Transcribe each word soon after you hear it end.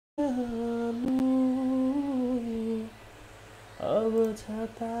अब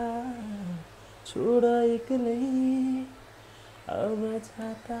छाता छोड एक्लै अब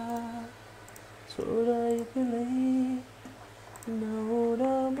छाता छोड एक्लै नौड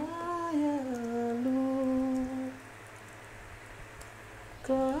मायालु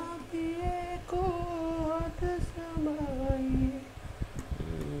कापिएको हात समाई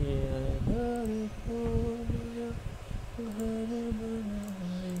घरको घर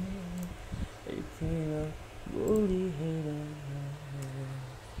बनाए एकखेर गोडी हेर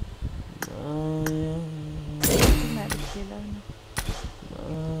माया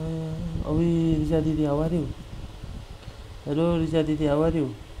अभी रिचा दिदी how are you? Hello Richa दिदी how are you?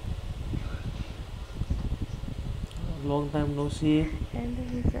 Long time no see.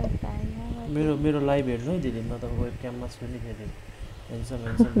 मेरो लाइभ हेर्नु है दिदी म त वेबक्याममा छु नि फेरि हेन्सम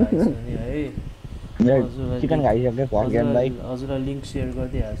भाइ छु नि है चिकन खाइसके भगेनलाई हजुरलाई लिंक शेयर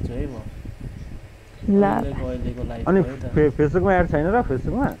गरिदिइहाल्छु है म ल अहिलेको लाइभ अनि फेसबुकमा एड छैन र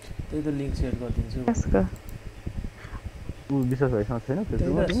फेसबुकमा त्यही त लिंक शेयर गरिदिन्छु कसको उ विश्वास भइसँग छैन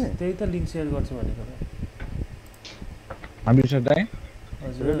फेसबुकमा तिमी त्यही त लिंक शेयर गर्छु भनेको हामी सधैँ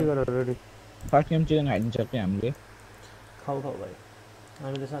हजुर रेडी गर रेडी फर्स्ट गेम चिकन खाइदिन्छ के हामीले खाऊ भाइ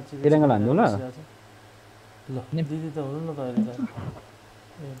हामीले साच्चै तिरङ्गा हान्नु ल ल दिदी त हुनु न त अहिले त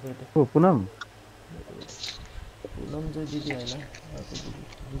ए बेटे ओ पुनम चाहिँ दिदी हैन अर्को दिदी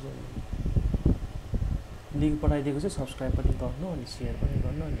लिंक पठाइदिएको चाहिँ सब्स्क्राइब पनि गर्नु अनि शेयर पनि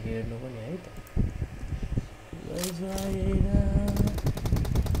गर्नु अनि हेर्नु पनि है त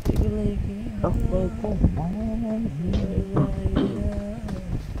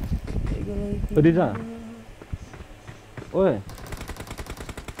रिजा ओए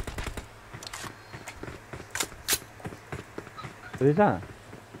रिजा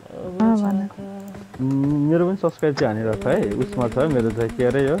मेरो पनि सब्स्क्राइब चाहिँ हानिरहेको छ है उसमा छ मेरो चाहिँ के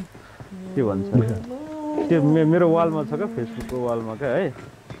अरे यो के भन्छ त्यो मेरो वालमा छ क्या फेसबुकको वालमा क्या है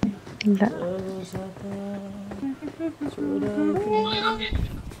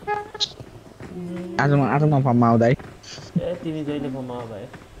आज म फर्ममा आउँदा है ए तिमी जहिले फर्ममा आऊ भाइ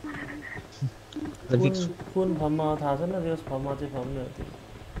कुन फर्ममा थाहा छैन त्यस फर्ममा चाहिँ फर्म नै हो त्यो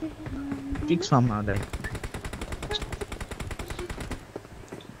फिक्स फर्ममा आउँदा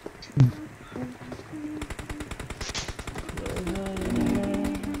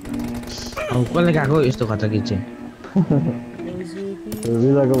अब कसले गएको यस्तो खतरा गीत चाहिँ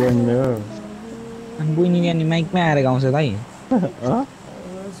रिजाको बहिनी हो अनि बहिनी अनि माइकमै आएर गाउँछ दाइ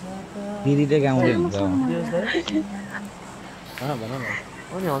दिदीले गाउँदै हुन्छ भन न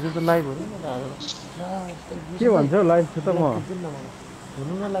अनि हजुर त लाइभ हुनु न के भन्छ हौ लाइभ छु त म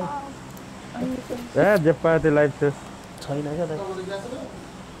हुनु न लाइभ ए जे पाए त्यो लाइभ छु छैन क्या त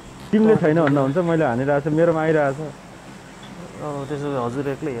तिमीले छैन भन्दा हुन्छ मैले हानिरहेको छु मेरोमा आइरहेको छ त्यसो भए हजुर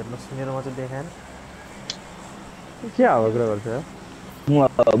एक्लै हेर्नुहोस् मेरोमा चाहिँ देखाएन के हावा कुरा गर्छ म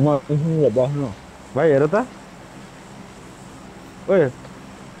बस्नु भाइ हेर त ओए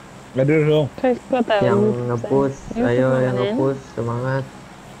yang ngepush ayo yang ngepush semangat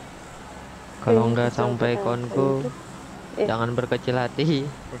kalau enggak sampai konku jangan berkecil hati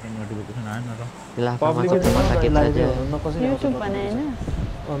silahkan masuk rumah sakit saja YouTube बनाएन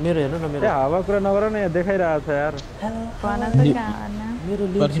मेरो हेर्नु न मेरो हावा कुरा नगर न यहाँ देखाइरहेको छ यार भन त गाना मेरो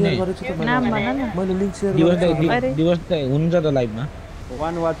लिंक शेयर गरेछु त नाम भन न मैले लिंक शेयर दिवस त हुन्छ त लाइभमा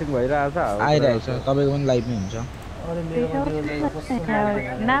वान वाचिङ भइरहेको छ आइरहेको छ तपाईको पनि लाइभमै हुन्छ अरे मेरो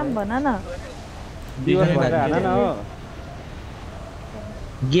नाम भन न दिवस भएर हान न हो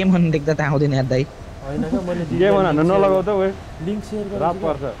गेम गर्न देख्दा त आउँदैन यार दाइ हैन के मैले गेम हान्न नलगाउ त ओए लिंक शेयर गरेछु रात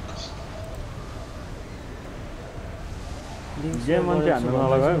पर्छ गेम मान्छे हान्न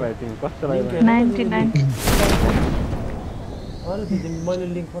नलगाउ है भाइ तिमी कस्तो लाग्यो 99 अरे दिदी मैले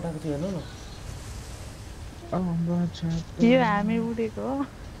लिंक पठाएको छु हेर्नु न यो हामी उडेको हो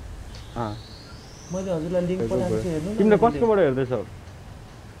मैले हजुरलाई लिंक पठाएको छु हेर्नु न तिमीले कसकोबाट हेर्दैछौ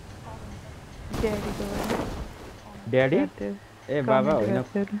ड्याडी ए बाबा होइन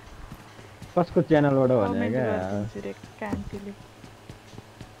कसको च्यानलबाट भने क्या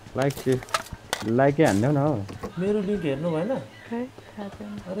लाइकै हान्देऊ न हो मेरो लिंक हेर्नु भएन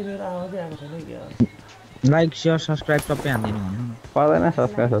अरे मेरो आवाजै आएको छैन क्या लाइक शेयर सब्स्क्राइब सबै हान्दिनु भन्नु न पर्दैन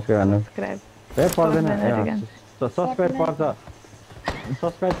सब्स्क्राइब हान्नु ए पर्दैन सब्स्क्राइब पर्छ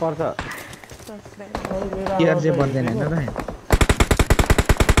केयर चाहिँ पर्दैन हैन त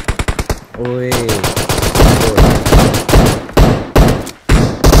ओए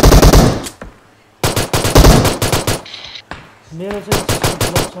मेरो चाहिँ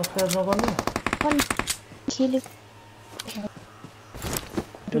सब्स्क्राइब नगर्नु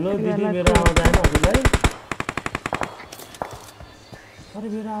हेलो दिदी मेरो आवाज आएन हजुरलाई अरे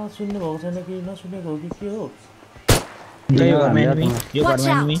मेरो आवाज सुन्नु भएको छैन कि नसुनेको हो कि के हो यो घरमा एनिमी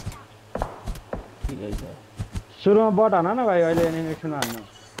ठिकै छ सुरुमा बट हान न भाइ अहिले एनिमेसन हान्नु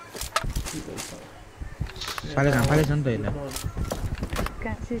ठिकै छ फाले छ नि त हेर्न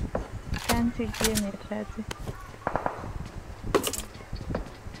कान्छी गेम हेरेर चाहिँ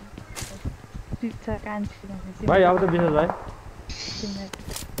पिक्चर कान्छी भनेपछि भाइ अब त विशेष भाइ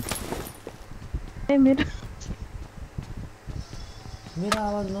ए मेरो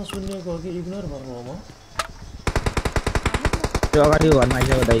आवाज नसुनेको हो कि इग्नोर भएको हो म त्यो अगाडि घरमा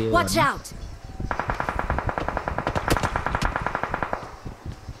आइसक्यो दाइ यो Watch out!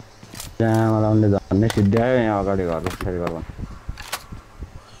 त्यहाँ मलाई उनले झन्नै सिद्ध्यायो यहाँ अगाडि घर पछाडि घरमा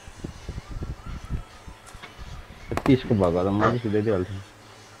 30 को भएको त मैले सिधै दिइहाल्थेँ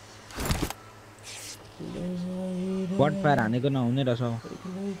बट फायर हानेको नहुने रहेछ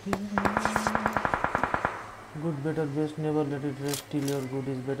Good, better, best, never let it rest till your good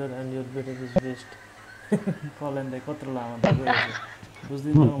is better and your better is best. Colin दाइ कत्रो लामो त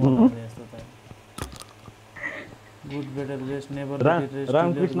बुझ्दिनँ म भने यस्तो त Good, better, best, never let it rest.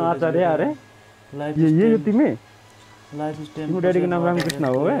 Ramakrishna आचार्य अरे Life ये तिमी Life is 10%. तिम्रो ड्याडीको नाम रामकृष्ण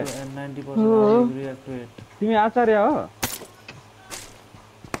हो है and 90% how you react to it. तिमी आचार्य हो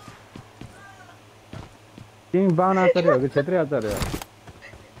तिमी बाहुन आचार्य हो कि क्षेत्रीय आचार्य हो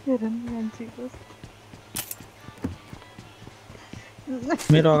हेरन मान्छेको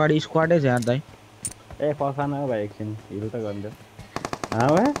मेरो अगाडि स्क्वाडै छ यार दाइ ए पखान हो भाइ एकछिन हिल त गरिदियो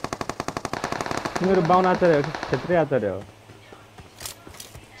भाइ तिमीहरू बाहुन आचार्य हो कि क्षेत्रीय आचार्य हो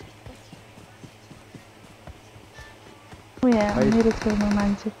मेरो छेउमा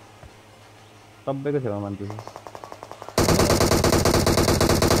मान्छे सबैको छेउमा मान्छे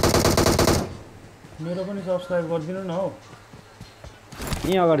मेरो पनि सब्स्क्राइब गरिदिनु न हौ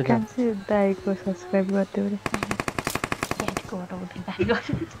यहाँ अगाडि छ कान्छी दाइको सब्स्क्राइब गर्दै रे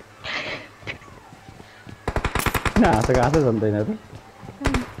हाँसेको हाँसै जान्दैन त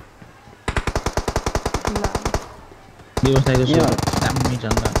व्यवसायको छ दामी छ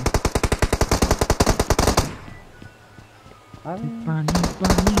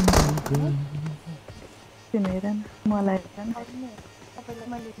नि हेर मलाई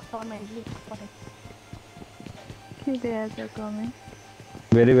के दिएछ कमेन्ट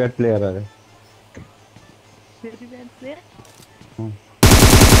भेरी ब्याड प्लेयर अरे भेरी ब्याड प्लेयर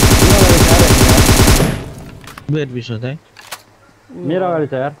वेट विश्व दाइ मेरो अगाडि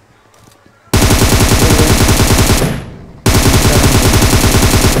छ यार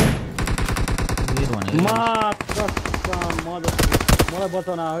मलाई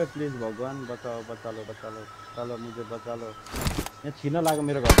बचाउन आयो प्लिज भगवान बचाओ बचालो बचालो बचालो मुझे बचालो यहाँ छिन लाग्यो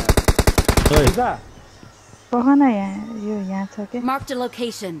मेरो घरमा पखना यहाँ छ के Marked a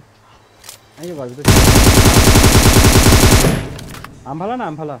location. यो घर आम्फाला न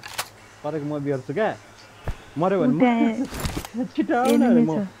आम्फाला परेको म बिर्छु क्या मर्यो भने छिटो आउन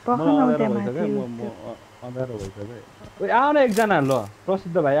अँध्यारो भइसक्यो आउन एकजना ल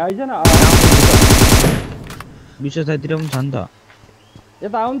प्रसिद्ध भाइ आइज न विश्व साइतिर पनि छ नि त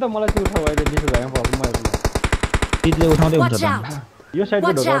यता आउनु त मलाई चाहिँ उठाउ अहिले विश्व भाइमा पर्छु म तितले उठाउँदै हुन्छ त यो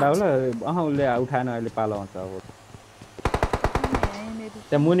साइडको ढोका उठाउला उसले उठाएन अहिले पालो आउँछ अब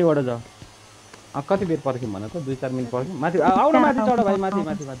त्यहाँ मुनिबाट जाऊ कति बेर पर्ख्यौँ भन त 2-4 मिनट पर्ख्यौँ माथि आउन माथि चढ भाइ माथि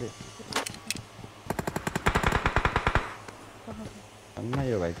माथि माथि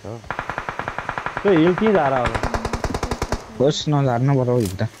यो भाइ छ त्यो हिल कि झारा हो होस् नझार्नु पर्यो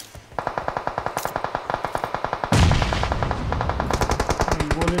हिल त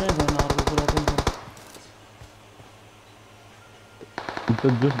बोले नै भएन अर्को कुरा पनि त्यो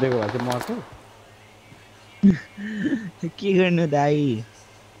जुस दिएको भए चाहिँ मर्छ के गर्नु दाइ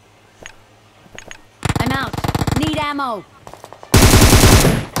I'm out. Need ammo.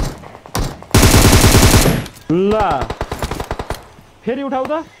 ल फेरि उठाउ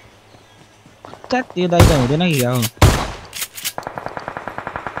त चट यो दाइ त हुँदैन कि हो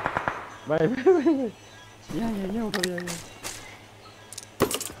भाइ यहाँ उठाउ यहाँ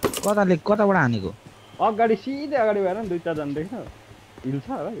कताबाट हानेको अगाडि सिधै अगाडि भएर 2-4 जना देख्छ हिल छ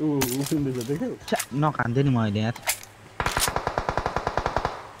भाइ उफ्रिँदैछ देख्यौ नखान्थेँ नि म अहिले यार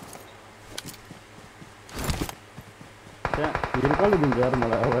त्यहाँ हिल कसले दिन्छ यार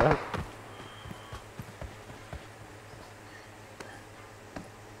मलाई अब यार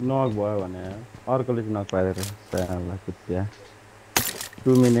नक भयो भने अर्कोले चाहिँ नक पाएर साला कुत्या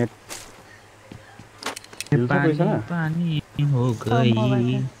 2 मिनेट पानी हो गई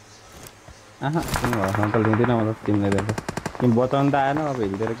आहा सन्तल दिँदैन मलाई तिमीले दिन्छ तिमी बचाउनु त आएन अब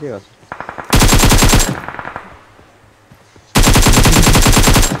हिँडेर के गर्छ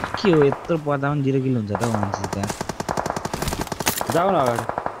के हो यत्रो पर्दा पनि 0 किलो हुन्छ त मान्छे त्यहाँ जाऊ न अगाडि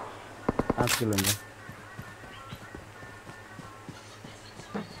 5 किलोमिटर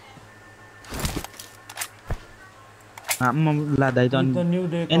ला दाइ त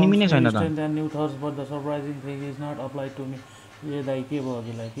एनिमी नै छैन त and new thoughts but the surprising thing is not applied to me ए दाइ के भयो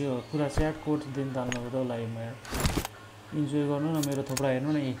हजुरलाई के हो पुरा स्याड कोट्स दिन ताल्नु त लाइभमा इन्जोय गर्नु न मेरो थोप्रा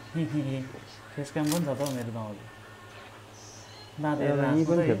हेर्नु न फेस क्याम पनि छ त मेरो गाउँले यही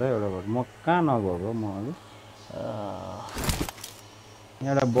पनि थियो त एउटा बट म कहाँ नगएको म अघि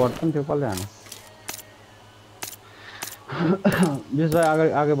एउटा बट पनि थियो कसले हाने बिस्तारै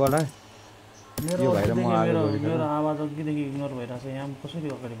आगे बढ है मेरो आवाज अघिदेखि इग्नोर भइरहेछ यहाँ कसरी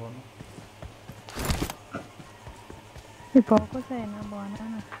अगाडि बढ्नु भएको छैन भन न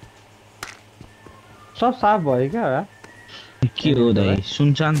सब साफ भयो क्या के हो दाइ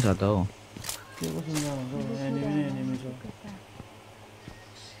सुनसान छ त हो के को सुन्दा हुन्छ एनिमी छ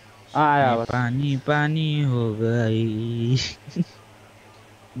आयो अब पानी पानी हो गई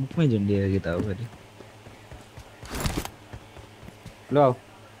मुखमै झुन्डिएर कि त हो फेरि ल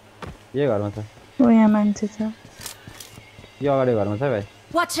यही घरमा छ ओ यहाँ मान्छे छ यो अगाडि घरमा छ भाइ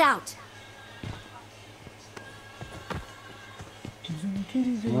Watch out!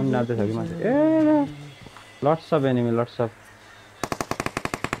 मन नाच्दै छ कि मान्छे ए lots of enemy lots of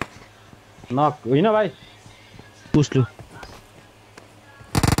नक होइन भाइ पुस्लु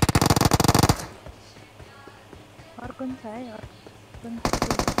अर्को छ है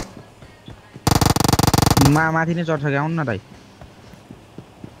माथि नै चढ्छ कि आउनु न दाइ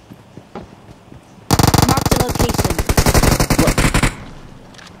Mark the location.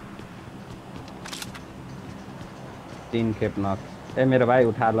 तीन खेप नक ए मेरो भाइ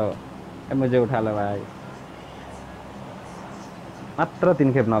उठा लो ए मुझे उठा लो भाइ मात्र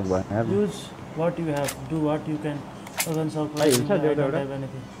 3 खेप नक भयो यार use what you have do what you can अगन भाइ surprise हुन्छ त्यो एउटा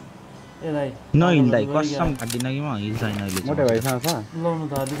ए दाइ न हिल दाइ कसम काट्दिन कि म हिल छैन अहिले मोटे भाइसँग छ लाउनु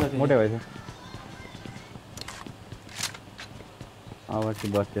त हाल्दै छ मोटे भाइ छ अब के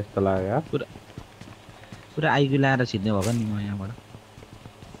बस त्यस्तो लाग्यो यार पुरा आइक्यू लाएर छिर्ने भएको नि म यहाँबाट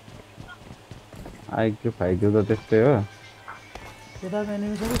आइक्यू फाइक्यू त त्यस्तै हो यताको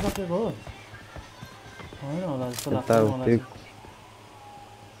एनिमी सबै सकेको हो होइन होला जस्तो लाग्छ यता मलाई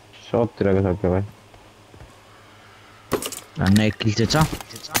सबतिरको सक्यो भाइ भन्न एक किल चाहिँ छ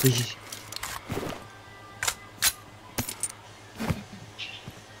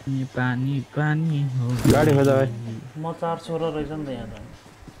पानी पानी हो गाडी खोज भाइ म 4 छोरा रहेछ नि त यहाँ त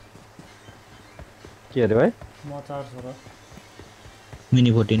के अरे भाइ म 4 छोरा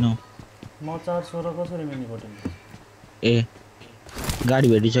मिनी 14 हो म 4 छोरा कसरी मिनी 14 ए गाडी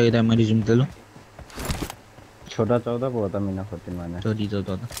भेटिसक्यो त मैले जुम तेलो छोटा 14 पो हो त मिना 14 भने छोटी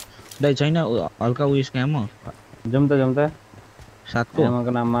 14 दाइ छैन हल्का उयस काम हो जम त 7 को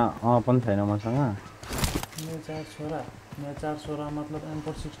आमाको नाममा पनि छैन मसँग मेरो 4 छोरा मतलब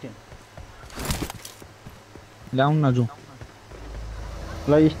M416 ल्याउन न जु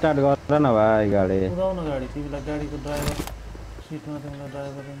ल स्टार्ट गर न भाइ गाडी कुदाउन गाडी तिमीलाई गाडीको ड्राइभर सिटमा तिमीलाई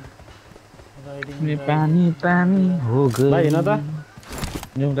ड्राइभर राइडिङ पानी पानी हो गई भाइ हिँड त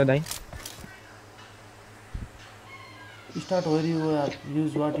जाउँ त दाइ start where you have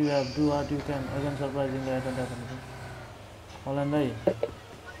use what you have do what you can again surprisingly I don't have anything Holland दाइ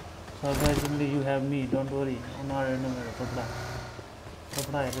surprisingly you have me don't worry अनुहार हेर्नु मेरो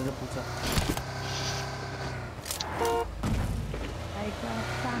कपडा हेरेर पुग्छ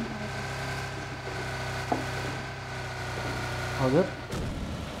हजुर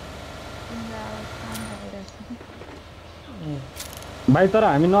भाइ तर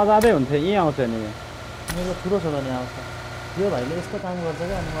हामी नजाँदै हुन्थ्यो यहीँ आउँछ नि मेरो ठुलो छ त नि आउँछ यो भाइले यस्तो काम गर्छ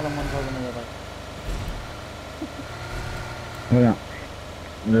क्या अनि मलाई मन पर्दैन यो भाइ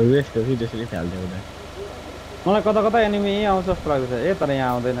वेस्ट हो कि त्यसरी फाल्दियो दाइ मलाई कता कता एनिमी यहीँ आउँछ जस्तो लाग्छ ए तर यहाँ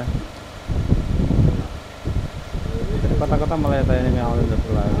आउँदैन कता कता मलाई यता एनिमी आउँदैन जस्तो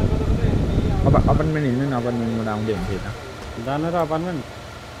लाग्छ अब अपार्टमेन्ट हिँड्नु न अपार्टमेन्टबाट आउँदै हुन्थ्यो त जानु र apartment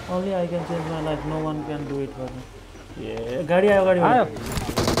only I can change my life no one can do it for me ए गाडी आयो आयो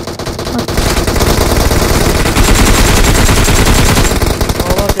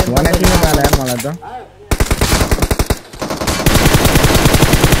भने किन जाला मलाई त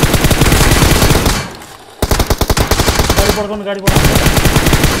गाडी पड्काउनु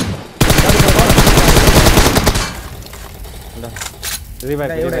ल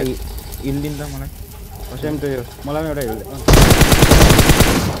रिभाइभ एउटा हिल दिन त मलाई सेम टु यु मलाई पनि एउटा हिल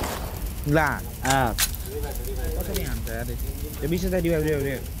ला कसरी हान्छ यार त्यो विशेष रिभाइभ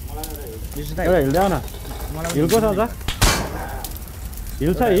एउटा हिल ल्याउ न मलाई हिल को छ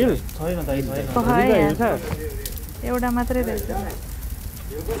हिल छ हिल छैन दाइ छैन हिल छ एउटा मात्रै रहेछ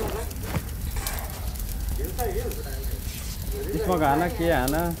स्मोक हाना के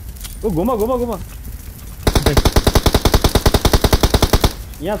हाना ओ घुम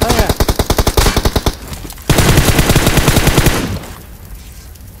यहाँ छ यहाँ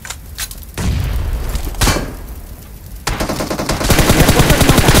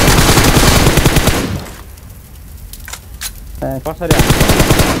कसरी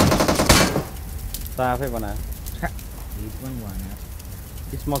आफै बनायो हिट पनि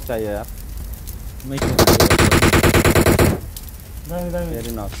भएन स्मोक चाहियो यार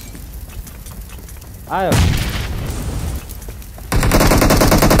फेरि नक आयो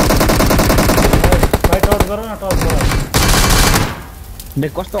भाइ टच गर न टच गर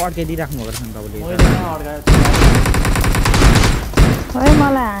देख कस्तो अड्काइदिइ राख्नु भएको छ नि तपाईले मैले कहाँ अड्काएको छु है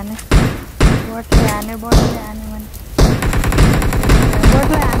मलाई हाने बटले हाने मैले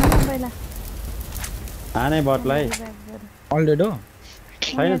बटले हाने न पहिला हाने बटलाई अलरेडी हो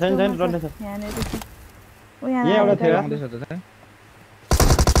छैन रड्ने छ यहाँ यहाँ एउटा थियो आउँदैछ त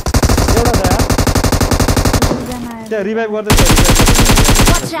एउटा छ यार त्यहाँ रिभाइभ गर्दै छ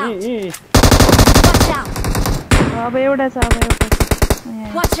Watch out! Watch out! अब एउटा छ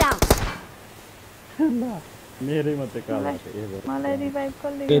Watch out! मेरै मात्रै काला मलाई रिभाइभ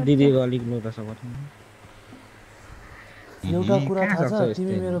कसले ए दिदीको अलिक लो रहेछ बटन एउटा कुरा थाहा छ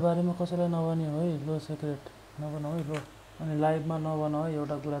तिमी मेरो बारेमा कसैलाई नभनी है लो सिक्रेट नभनाऊ है लो अनि लाइभमा नभनाऊ है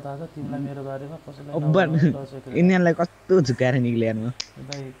एउटा कुरा थाहा छ तिमीलाई मेरो बारेमा कसैलाई नभनाऊ लो सिक्रेट यिनीहरुलाई कस्तो झुकाएर निक्लिएर म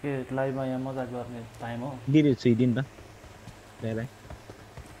भाइ के लाइभमा यहाँ मजाक गर्ने टाइम हो दिदी छुइदिन त दाइलाई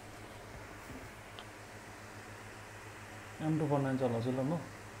M2 49 चलाउँछु ल म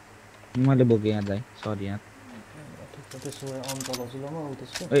मैले बोके यहाँ दाइ सरी यार ठिक छ त्यसो भए अन चलाउँछु ल म उ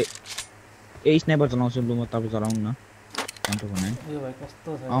त्यसको ए स्नाइपर चलाउँछु लु म तपाईँ चलाउनु न M2 49 यो भाइ कस्तो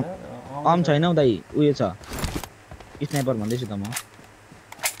छ अम छैन हौ दाइ उयो छ स्नाइपर भन्दैछु त म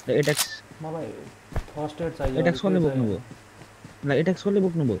ल एटेक्स मलाई फर्स्ट एड चाहियो एटेक्स कसले बोक्नु भयो ल एटेक्स कसले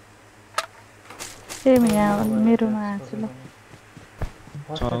बोक्नु भयो ए यहाँ मेरोमा आछु ल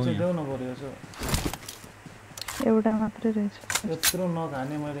फर्स्ट एड चाहिँ देऊ न पर्यो यसो एउटा मात्रै रहेछ यत्रो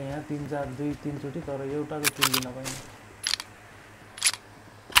नखाने मैले यहाँ 2-3 चोटि तर एउटाको किल दिन पाइनँ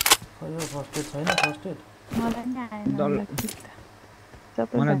खै यो फर्स्ट एड छैन फर्स्ट एड मलाई नि आएन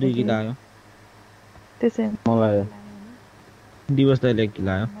मलाई 2 किल आयो त्यसै मलाई दिवस दाइले 1 किल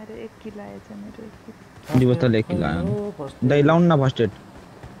आयो मेरो 1 किल आएछ मेरो 1 किल दिवस दाइले 1 किल आयो दाइ लाउन न फर्स्ट एड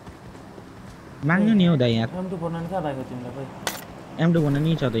माग्नु नि हौ दाइ यहाँ M2 49 कहाँ राख्यो तिमीलाई भाइ M2 भन्ने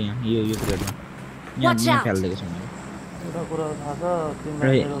नि छ त यहाँ यो ग्रेडमा यहाँ फ्याल्दिएको छ मैले एउटा कुरा थाहा छ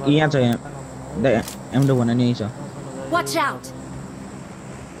तिमीलाई यहाँ छ यहाँ दाइ M2 भन्ने नि छ Watch out!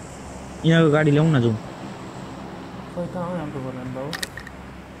 यहाँको गाडी ल्याउँ न जाउँ खै कहाँ हो M2 49 बाबु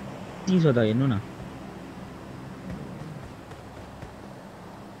के छ त हेर्नु न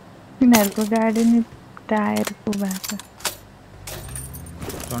तिनीहरूको गाडी नि टायरको भएको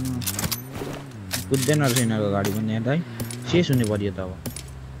कुद्दैन रहेछ यिनीहरूको गाडी पनि यहाँ दाइ शेष हुने परियो त अब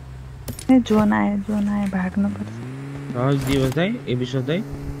जोन आयो भाग्नुपर्छ दिवस दाइ ए विश्वास दाइ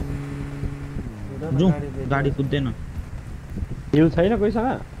जाउँ गाडी कुद्दैन हिल छैन कोहीसँग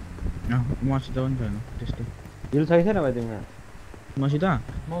मसित पनि छैन त्यस्तै हिल छैन भाइ तिमीसँग मसित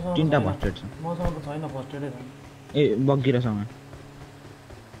तीनटा फर्स्ट एड छ मसँग त छैन फर्स्ट एडै ए बगिरासँग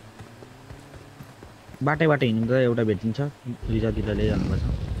बाटै हिँड्नु त एउटा भेटिन्छ रिजातिर ल्याइजानुपर्छ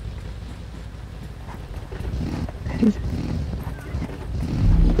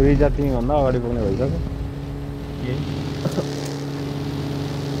रिजा तिमीभन्दा अगाडि पुग्ने भइसक्यो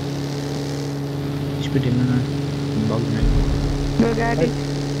स्पिड हिँड्नु न बग्दैन यो गाडी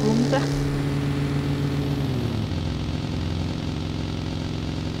घुम्छ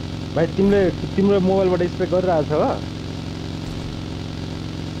भाइ तिम्रो मोबाइलबाट स्प्रे गरिरहेको छ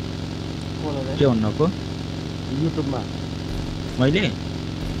के भन्नको युट्युबमा मैले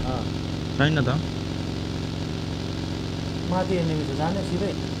छैन त माथि एनिमी छ जाने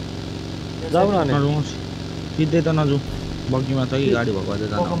सिधै जाऊ न अनि नजाउँ सिधै त नजाउँ बग्गीमा छ कि गाडी भएको अझै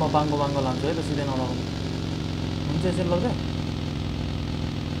जानु पक्कमा बाङ्गो लान्छु है त सिधै नलाउनु हुन्छ यसरी लग्दै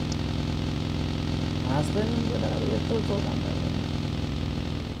हाँस्दैन यत्रो चोट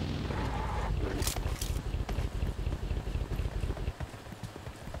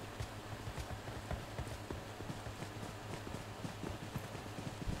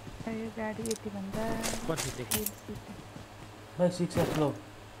यो गाडी यति भन्दा भाइ 6x लो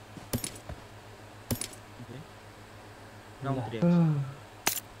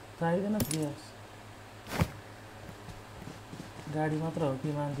चाहिँदैन 3x गाडी मात्र हो कि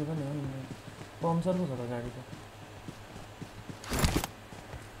मान्छे पनि हो नि पम्चर पो छ त गाडी त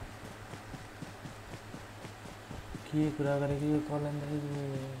के कुरा गरेको यो कल्याण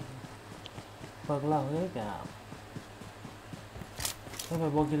पगला हो क्या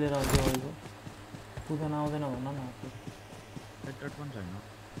तपाईँ बगी लिएर आउँथ्यो अहिलेको कुदाउन आउँदैन भन्न न नेटवर्क पनि छैन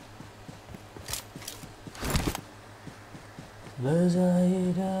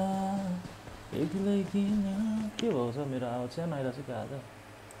लजाइरा एक्लै किन के भएको छ मेरो आवाज चाहिँ आइरहेको छ क्या आज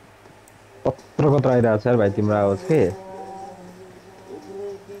कत्रो आइरहेको छ यार भाइ तिम्रो आवाज के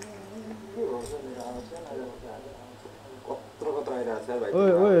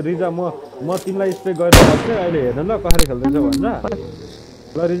ओए ओए रिजा म तिमीलाई स्प्रे गरिरहेको छु अहिले हेर्नु ल कसरी खेल्दैछ भनेर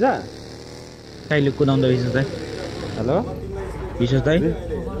ल रिजा कहिले कुदाउँदै रहेछ त हेलो विश्वास दाइ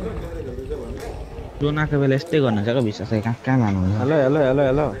जोनाको बेला यस्तै गर्नुहुन्छ क्या विश्वास दाइ कहाँ जानुहुन्छ हेलो हेलो हेलो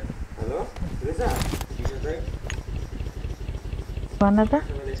हेलो भन त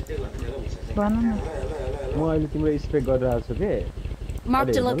भन न म अहिले तिम्रो स्प्रे गरिरहेको छु के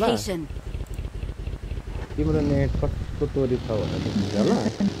Marked a location. तिम्रो नेट कस्तो तोरी छ भनेर ल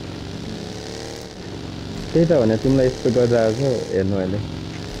त्यही त भने तिमीलाई स्प्रे गरिरहेको छु हेर्नु अहिले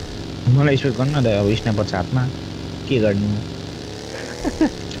मलाई स्पेक्ट गर्नु न दाइ अब स्न्यापर छ हातमा के गर्नु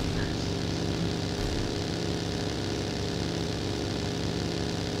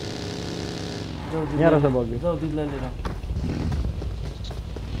यहाँ रहेछ बगी जाऊ दिदीलाई लिएर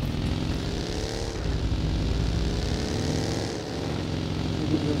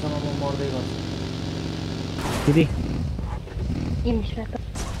दिदीसँग म मर्दै गर्छु दिदी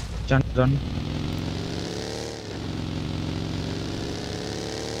चन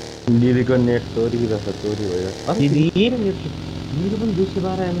दिदीको नेट चोरी रहेछ चोरी भयो दिदी मेरो पनि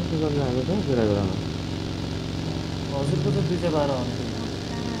 212 एमएस गरेर आएको छ कुरा गराउन हजुरको त 212 हो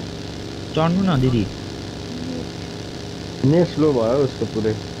चढ्नु न दिदी नेट स्लो भयो उसको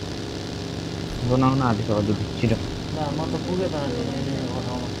पुरै बनाउन आँटेको दिदी छिटो म त पुगेँ त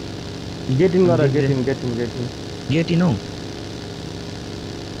गेट इन गर गेट इन गेटिन हौ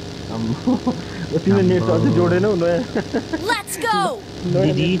तिमीले नेट अझै जोडेनौ नयाँ Let's go.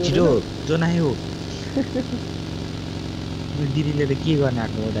 दिदी छिटो जनायो दिदीले त के गर्न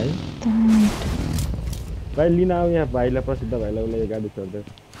आएको हो दाइ भाइ लिन आऊ यहाँ भाइलाई प्रसिद्ध भाइलाई उसले गाडी छोड्दै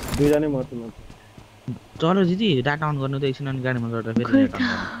दुईजना मर्छु म चलो दिदी डाटा अन गर्नु त एकछिन अनि गाडीमा चढ्दा फेरि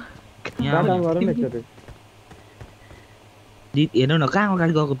यहाँ डाटा गर न एकचोटि दिदी हेर्नु न कहाँ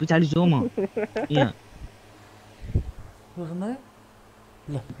अगाडि गएको पछाडि छु म यहाँ रोशन भाइ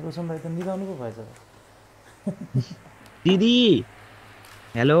ल रोशन भाइ त निदाउनु पो भएछ दिदी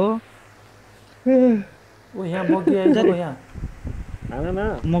हेलो ओ यहाँ बगी आइज यहाँ आन न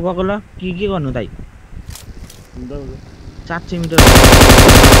म गएको ल के गर्नु दाइ 700 मिटर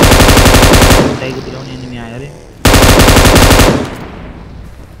दाइको तिराउने एनिमी आयो अरे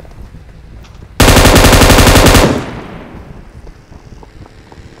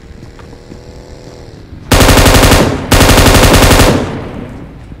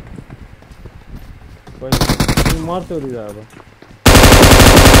मर्छ रिजा अब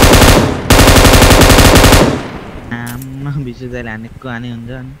आमा विशेष दाइले हानेको हाने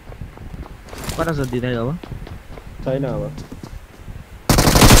हुन्छ अनि कता छ दिँदै अब छैन अब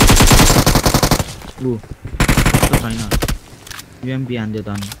ऊ छैन युएमपी हान्दियो त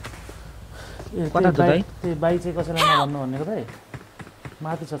अनि कता छ दाइ त्यही बाइक चाहिँ कसैलाई नभन्नु भनेको दाइ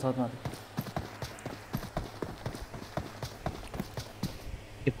माथि छ छतमाथि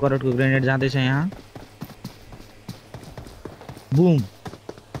 1 करोडको ग्रेनेड जाँदैछ यहाँ बुम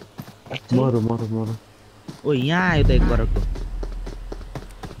मरु ओ यहाँ आयो त 1 करोडको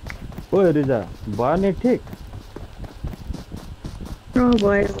ओए रिजा भयो नेट ठिक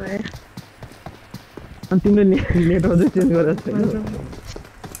भयो अनि तिमीले नेट अझै चेन्ज गरेर छैन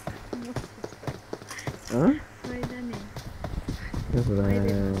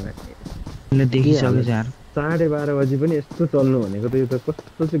देखिसकेछ यार 12:30 बजी पनि यस्तो चल्नु भनेको त यो त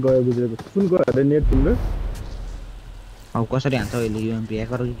कस्तो चाहिँ गयो गुज्रेको कुनको अरे नेट तिम्रो अब कसरी हान्छ अहिले युएमपी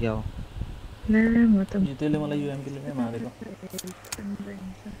ह्याकर कि के हो त्यसले मलाई युएमपी ले नै मारेको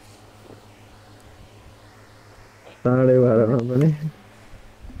 12:30 मा पनि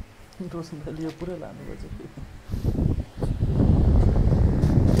रोशन भाइले यो पुरै लानु पर्छ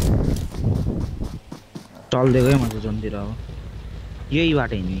चल्दै म चाहिँ जोनतिर अब यही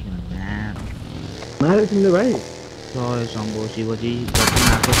बाटो हिँड्ने मारे तिमीले भाइ जय शम्भो शिवजी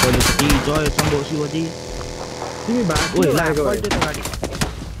जतिनाको पहिलोचोटि जय शम्भो शिवजी तिमी ओइ लागेको गाडी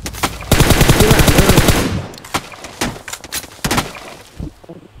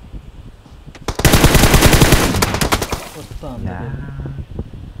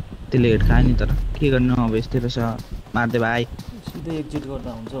त्यसले हेड खायो नि तर के गर्नु अब यस्तै रहेछ मार्दै भाइ सिधै एक्जिट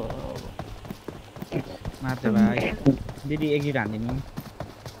गर्दा हुन्छ अब मार्दै भाइ दिदी एक्जिट हान्दिनु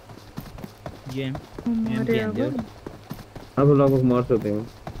गेम हान्दियो अब लगभग मर्छ तिमी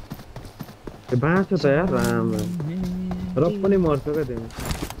बाँच्छ त यार राम र पनि मर्छ क्या तिमी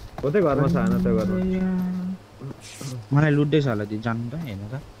कतै घरमा छ हैन त्यो घरमा मलाई लुट्दैछ होला त्यो जानु त हेर्नु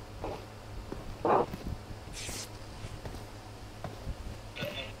त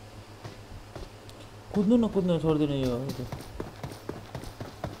कुद्नु छोड्दिनु यो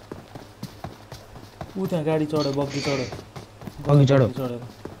ऊ त्यहाँ गाडी चढ्यो बग्गी चढ्यो अघि चढ्यो चढेर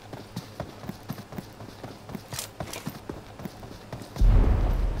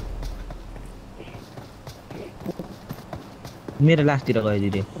मेरो लास्टतिर गयो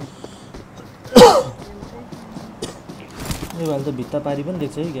दिदी यो भाइ त भित्ता पारी पनि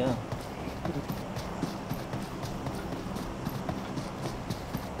देख्छ है क्या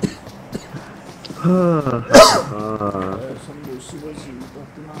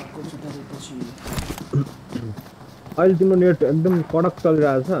अहिले तिम्रो नेट एकदम कडक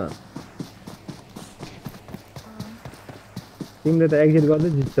चलिरहेछ तिमीले त एक्जिट गर्दै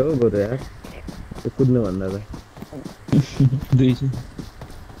जित्छौ बरु यार त्यो कुद्नु भन्दा त दुई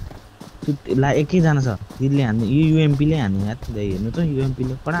ला एकैजना छ दिदीले हान्ने यो युएमपीले हान्ने यार हेर्नु त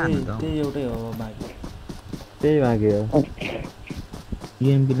युएमपीले कडा हान्नु त त्यही एउटै हो बाँकी त्यही बाँकी हो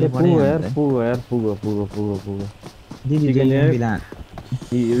युएमपीले पुगो दिदी युएमपीले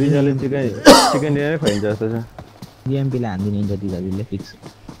रिजले चिकन डिनर खुवाइन्छ जस्तो छ युएमपीले हान्दिने जति दाजुले फिक्स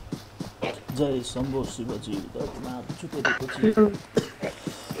जय शम्भो शिवजी दत्तमा छुटेपछि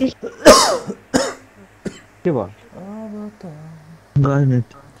के भयो अब त गर्ने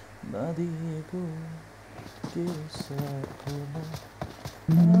नदिएको के साथमा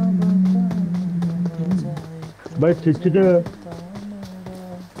भाइ ठिक छ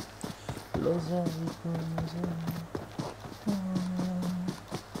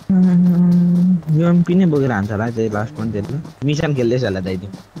युएमपी नै बोकेर हान्छ होला चाहिँ लास्ट पनि त्यसले मिसन खेल्दैछ होला दाइ त्यो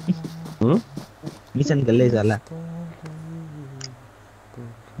मिसन खेल्दैछ होला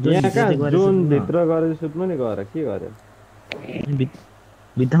यहाँ जोन भित्र गएर सुत्नु नि गएर के गर्यो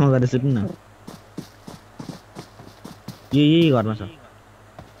भित्तामा गएर सुत्नु न यही घरमा छ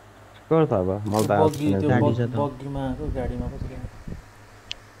कर त अब मलाई त बग्गीमा आएको गाडीमा पसेको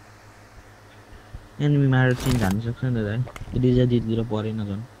एनिमी मारेर चिन हान्न सक्छ नि त दाइ रिजा दिदीतिर परेन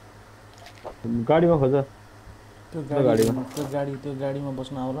झन् गाडीमा खोज त्यो गाडीमा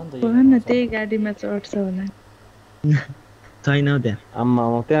बस्न आउला नि त न त्यही गाडीमा चढ्छ होला छैन हौ त्यहाँ आम्मा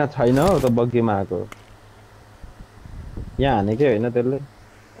त्यहाँ छैन हौ त बग्गीमा आएको यहाँ हानेकै होइन त्यसले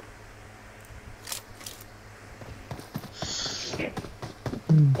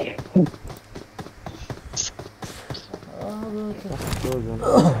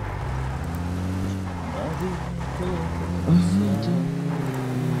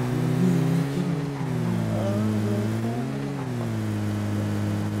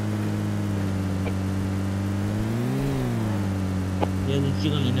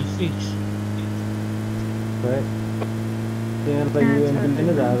chicken in a fish. Right. Tinggal lagi yang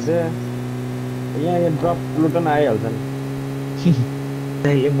pentingnya ada. Yang drop lutan air kan.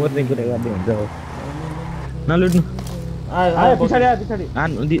 Saya buat yang kuda gede jauh. Nah lu nih. Ayo pisah.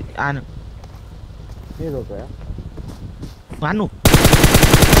 Anu di anu. Ini rokok ya. Anu.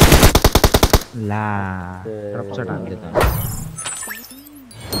 Lah. Drop shot anu kita.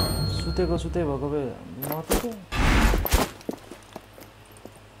 सुते भएको भए नथ्यो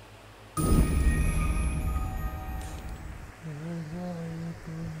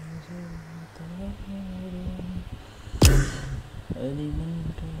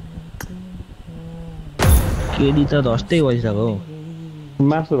KD त धस्दै भइसक्यो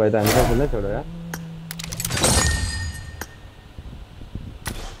मासु भाइ त हामी सबैले छोड्यो यार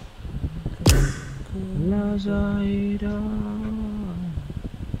लाजाइरा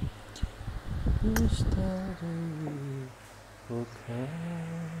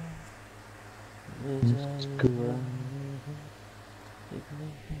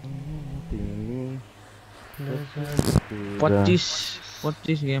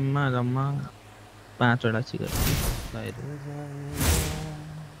पच्चीस गेममा जम्मा 5 वटा सिगरेट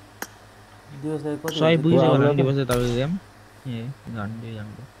सही पुगिसक्यो होला नि दिवस तपाईको गेम ए घन्टे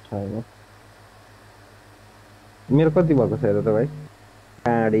छैन मेरो कति भएको छ हेर त भाइ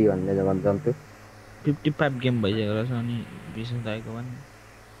काडी भन्ने जन्तु 55 गेम भइसक्यो रहेछ अनि विशेष दाइको पनि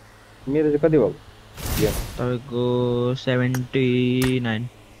मेरो चाहिँ कति भयो तपाईको 79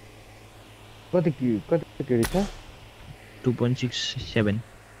 कति केडी छ 2.67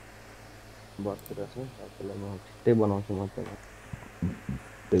 बस्छ त्यसलाई म छिट्टै बनाउँछु म त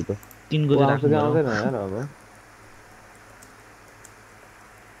त्यही त 3 गो राख्नु आउँदैन यार अब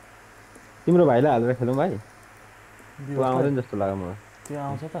तिम्रो भाइलाई हालेर खेलौँ भाइ त्यो आउँदैन जस्तो लाग्यो मलाई त्यो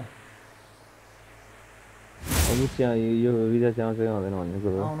आउँछ त अब चाहिँ यो रिजा चाहिँ आउँछ कि आउँदैन भन्ने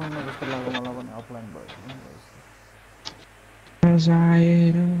कुरो आउनु न जस्तो लाग्यो मलाई पनि अफलाइन भयो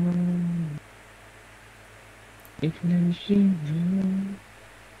बजाएर एक्लै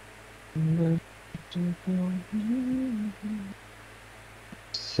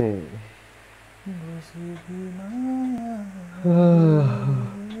से बसेकी माया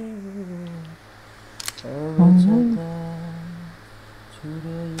अब छ त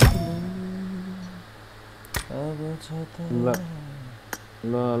छुरा एक्लै अब छ त ल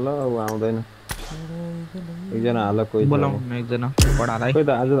ल ल ऊ आउँदैन छुरा एक्लै एकजना हाल कोही छैन बोलाउनु एकजना पढालाई खोइ त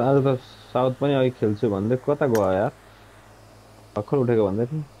आज आज त साउथ पनि अघि खेल्छु भन्दै कता गयो यार भर्खर उठेको भन्दै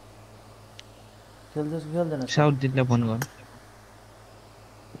थिएँ खेल्छस् कि खेल्दैन साउथ दिदीलाई फोन गर्नु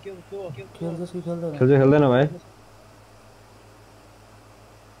खेल्छस् कि खेल्दैन खेल्छ खेल्दैन भाइ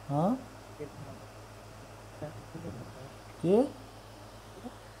हँ के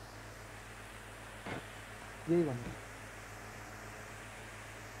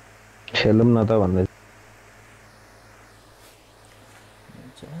खेलौँ न त भन्दै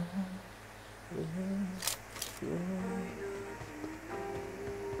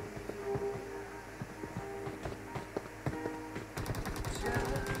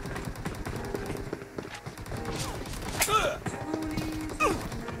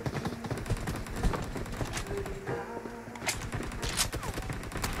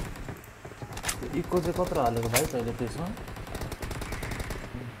इको चाहिँ कत्रो हालेको भाइ पहिले त्यसमा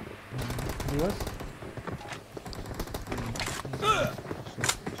दिवस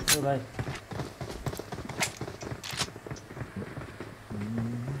ओ भाइ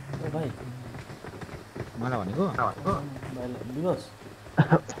ओ भाइ मलाई भनेको भाइलाई दिवस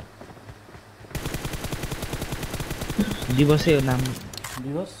दिवसै हो नाम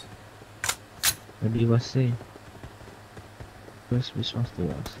दिवस दिवस चाहिँ विश्वास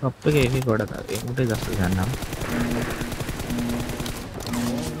दिवस सबैको एक एकवटा त एउटै जस्तो छ नाम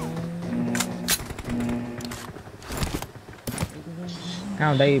कहाँ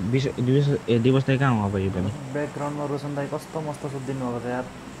हो दाइ दिवस दाइ कहाँ हो अब यो पनि ब्याकग्राउन्डमा रोशन दाई कस्तो मस्त सुत्दिनु भएको छ यार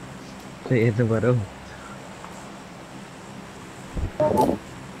हेर्नु पर्यो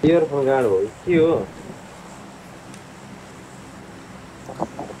इयरफोन गाड हो के हो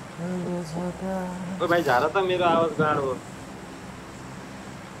ओ भाइ झार त मेरो आवाज गाड हो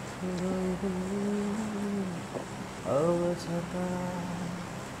ओ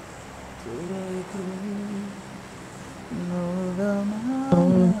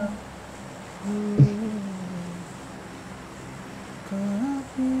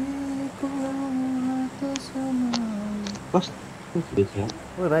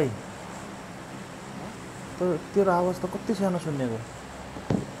भाइ तेरो आवाज त कति सानो सुन्नेको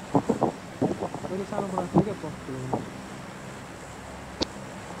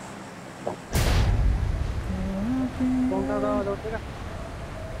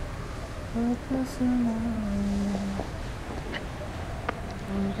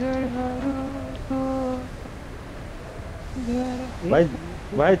भाइ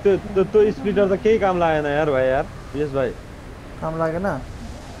भाइ त्यो स्पिकर त केही काम लागेन यार भाइ यार यस भाइ काम लागेन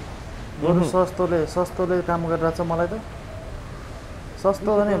बरु सस्तोले काम गरिरहेछ मलाई त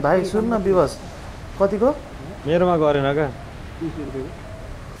सस्तो भने भाइ सुन न विवश कतिको मेरोमा गरेन क्या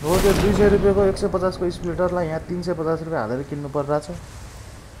हो त्यो 200 रुपियाँको 150 को स्प्लिटरलाई यहाँ 350 रुपियाँ हालेर किन्नु परिरहेछ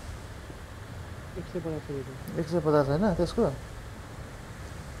 150 होइन त्यसको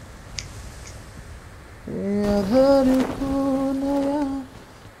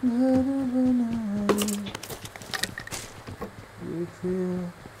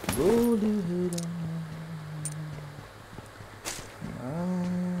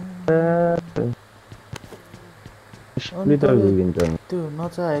त्यो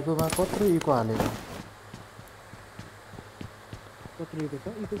नचाहेकोमा कत्रो इको हालेको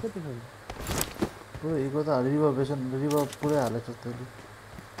इको त रिभर्ब पुरै हालेछ त्यसले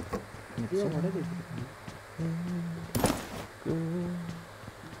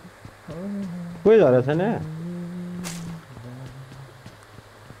कोही झरेको छैन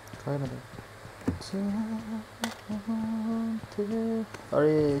छैन त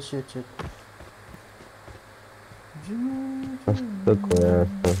अरे सेट छ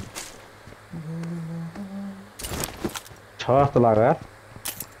जस्तो लाग्यो यार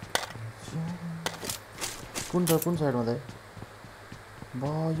कुन साइडमा दाइ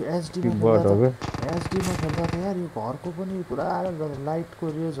यो एचडीमा खेल्दा त यार यो घरको पनि पुरा लाइटको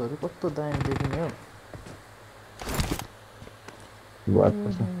रेजहरू कस्तो दामी देखिने हो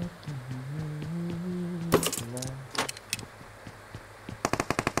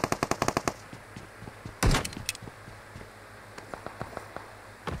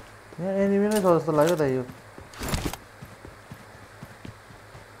यहाँ एनिमी नै छ जस्तो लाग्यो त यो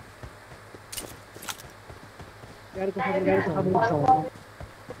जाऊ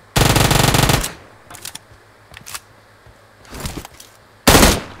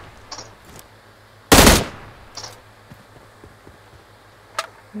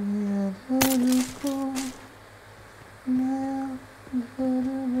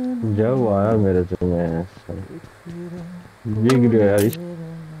आया मेरे से मैं बिग्रियो यार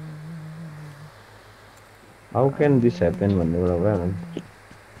हाउ क्यान दिस ह्यापन भन्ने कुरा भयो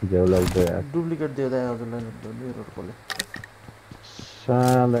जाउ लाग्दो यार डुप्लिकेट दिँदा हजुरलाई लिरोकोले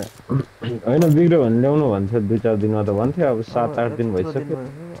साले हैन बिग्रियो भने ल्याउनु भन्थ्यो 2-4 दिनमा त भन्थ्यो अब 7-8 दिन भइसक्यो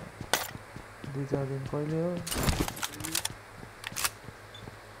 2-4 दिन कहिले हो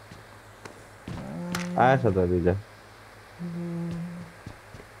आएछ त रिजा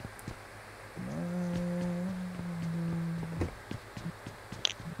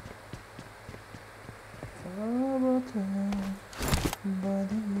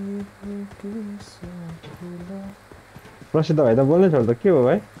प्रसिद्ध भाइ त बोल्नै छोड त के हो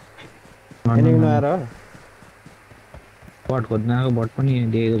भाइ एनिमी नआएर बट खोज्न आएको बट पनि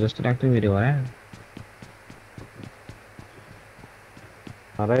देखेको जस्तो लाग्थ्यो फेरि भयो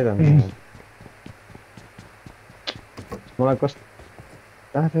हराइरहन्छ मलाई कस्तो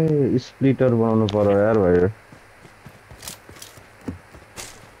स्प्लिटर बनाउनु पर्यो यार भाइ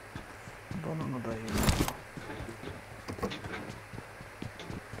बनाउनु त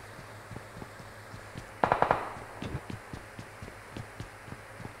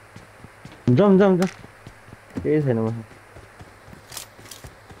जम केही छैन म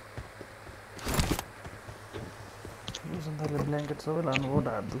सन्ताले ब्ल्याङ्केट सबै लानु हो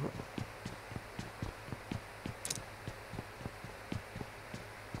ढाड दुखो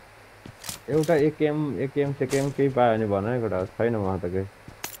एउटा एकेएम सेकेएम केही पायो भने भन है एउटा छैन म त केही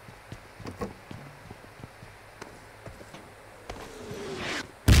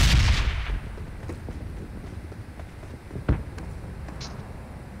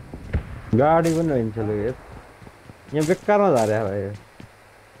गाडी पनि रहन्छ लु यहाँ बेकारमा झारे भाइ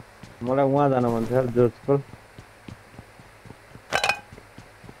मलाई उहाँ जान मन थियो जोधपुर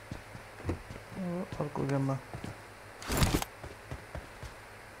अर्को गेममा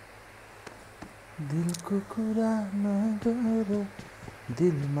दिलको कुरा नगर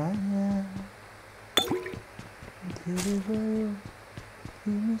दिलमा धेरै भयो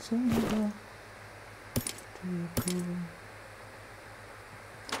तिमीसँग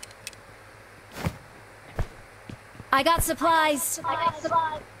I got supplies.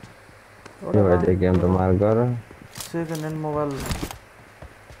 यो भाइले गेम त मार गर सेकेन्ड ह्यान्ड मोबाइल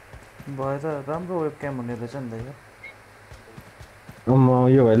भएर राम्रो वेबक्याम हुने रहेछ नि त म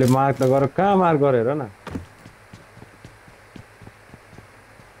यो भाइले मार त गर कहाँ मार गरेर न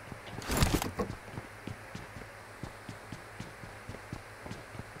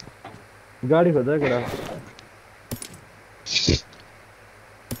गाडी खोज्दै कुरा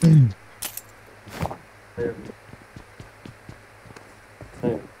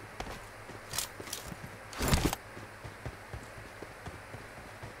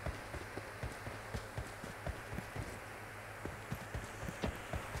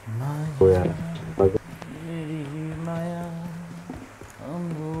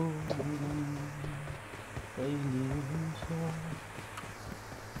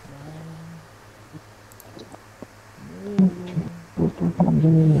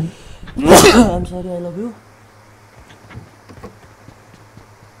I'm sorry, I love you.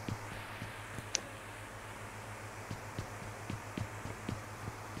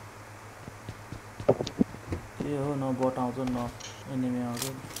 के हो न बट आउँछ न एनिमी आउँछ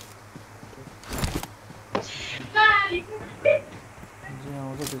जे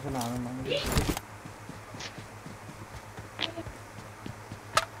आउँछ त्यसैलाई हाल्नु माग्नु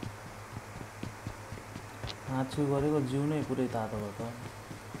हात छु गरेको जिउ नै पुरै तातो भयो त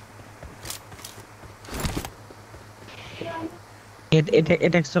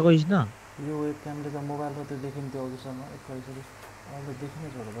एटेक्स छ कोही न यो वेबक्यामले त मोबाइलमा त देखिन्थ्यो अघिसम्म एकैचोटि अहिले देखिनै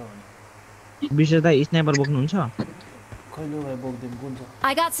छोड्छ भने विशेष दाइ स्नाइपर बोक्नुहुन्छ कहिले भाइ बोक्दिम कुन छ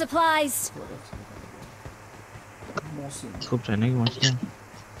I got supplies. Machine scope छैन कि मसिन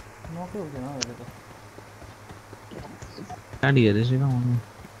नकै हुँदैन अहिले त गाडी हेर्दैछु न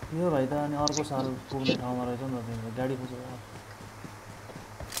यो भाइ त अनि अर्को साल पुग्ने ठाउँमा रहेछ नि त तिम्रो गाडी खोजेर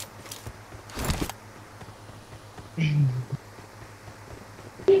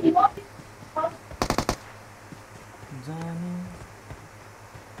जाने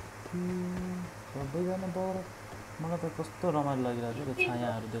सबैजना डर मलाई त कस्तो रमाइलो लागिरहेको थियो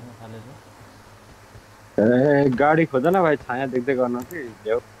छायाहरू देख्न थालेछ ए गाडी खोज न भाइ छाया देख्दै गर्न कि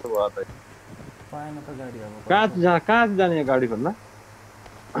ल्याउ भयो त पाएन त गाडी अब कहाँ जाने गाडी खोज्न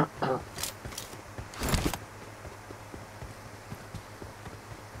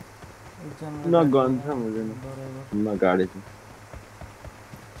एकजनालाई न गाडी गन दिएर छ मुझे ड्राइभर। न गाडी छ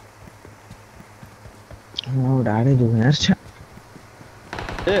ढाडे दुख्ने यार छ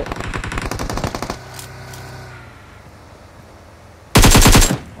ए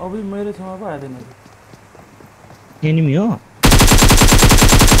अभी मेरो छेउमा पो आइदिनु एनिमी हो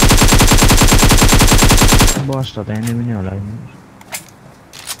बस त एनिमी नै होला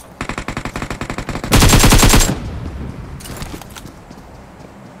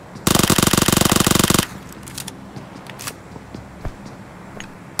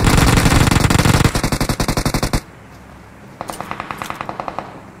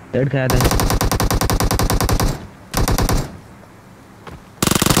हेड खाया था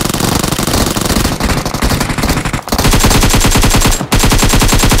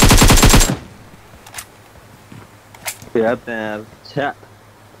यार छ्या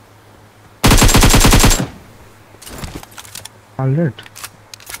अलरेट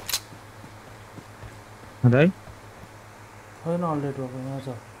राइट होइन अलरेडी भएको यहाँ छ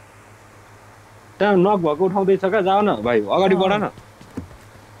त्यहाँ नक भएको उठाउँदैछ क्या जाऊ न भाइ अगाडि बढ न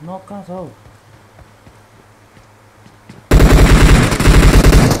नक कहाँ छ हौ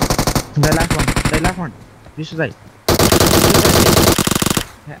the last one this side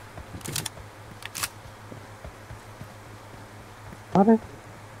अरे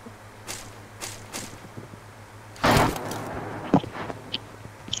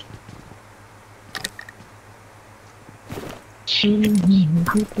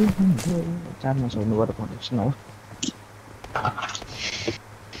चारमा सोध्नु पर्यो कनेक्सन हो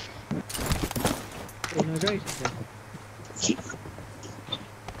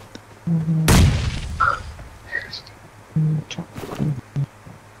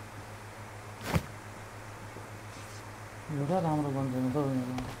एउटा राम्रो बन्छ त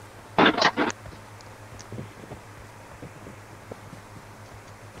उनीहरू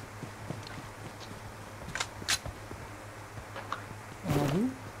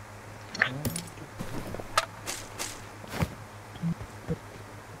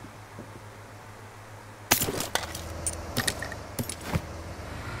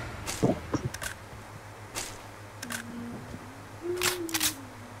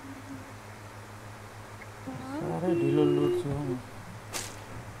साह्रै ढिलो लुट्छु हौ म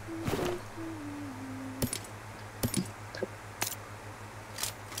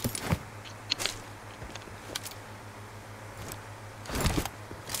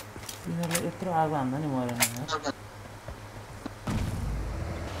यिनीहरूले यत्रो आगो हान्दा नि मरेन यार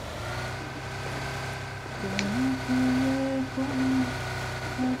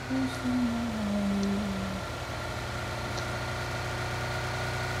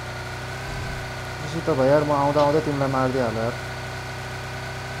त भयो यार म आउँदा आउँदै तिमीलाई मार्दै हाल यार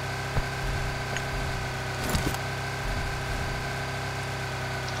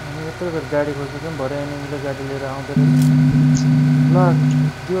हामी यत्रो बेर गाडी खोज्दैछौँ भरे एनिमीले गाडी लिएर आउँदै ल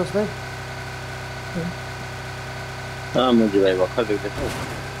दियोस् भाइ मुजी भाइ भर्खर देख्दैछ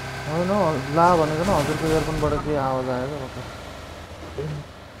होइन ला भनेको न हजुरको इयरफोनबाट केही आवाज आयो क्या भर्खर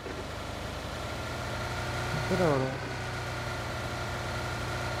केटाबाट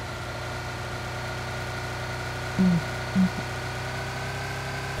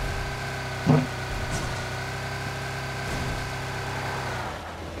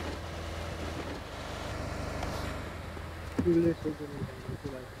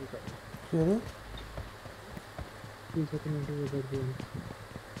के अरे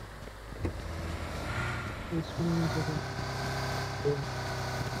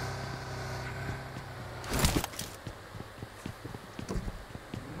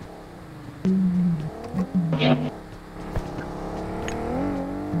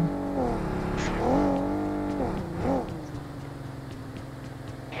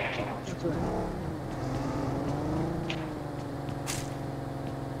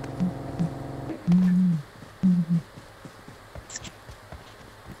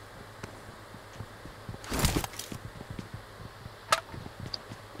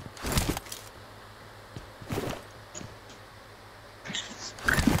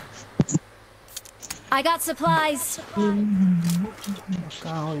I got supplies.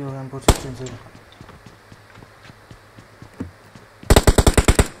 कहाँ हो यो एम्पो 16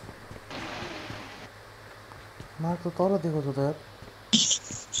 मार्क त तल देखाउँछ त यार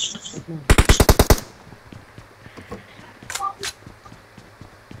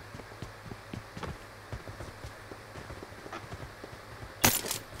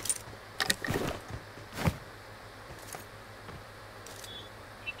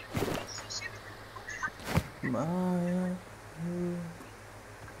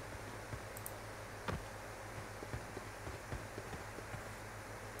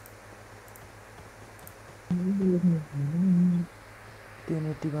तीन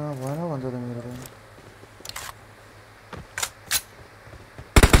टिका भएन भन्छ त मेरो पनि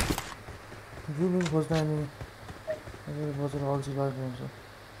जुबिन खोज्दा नि बजार अल्छी लागेको हुन्छ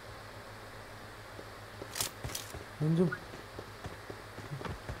हिँड्छौँ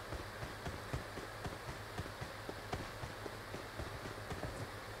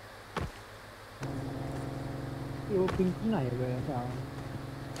यो पिङ किन आयो गयो त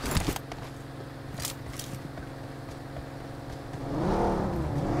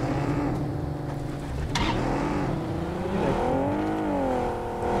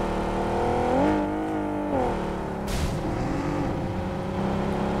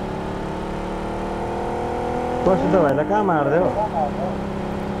प्रसिद्ध भाइलाई कहाँ मार्दै हो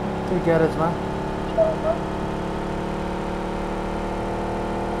त्यो ग्यारेजमा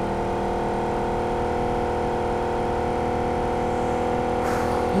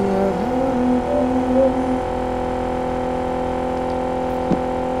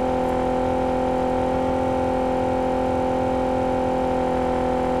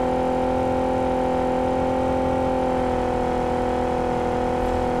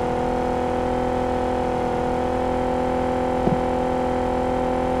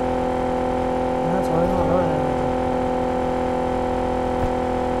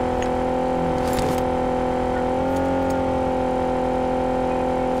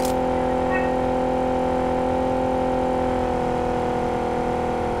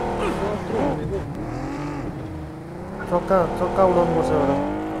चक्का उडाउनु पर्छ एउटा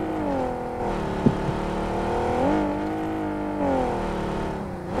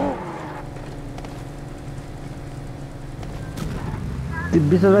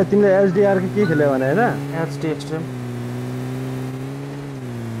विशेष भाइ तिमीले एचडीआर के खेल्यो भने हैन एचडी एक्सट्रिम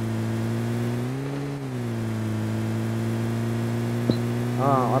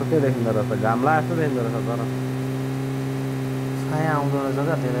अर्कै देखिँदो रहेछ घाम लाग्छ देखिँदो रहेछ तर छाया आउँदो रहेछ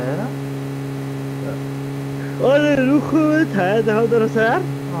क्या धेरै होइन अरे रुखो छाया देखाउँदो रहेछ यार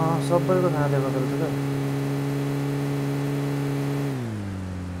सबैको छाया देखाउँदो रहेछ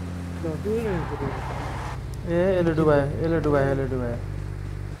क्या यसले डुबायो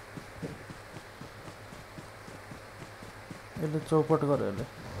यसले चौपट गर्यो यसले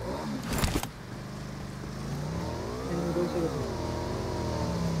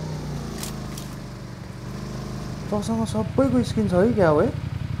तँसँग सबैको स्किन छ है क्या हो है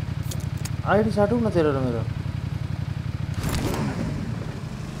आइडी साटौँ न तेरो र मेरो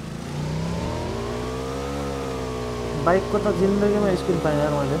बाइकको त जिन्दगीमा स्किन पाएँ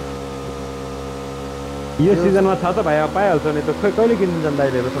यार मैले यो सिजनमा छ त भाइ अब पाइहाल्छ नि त खोइ कहिले किनिन्छन्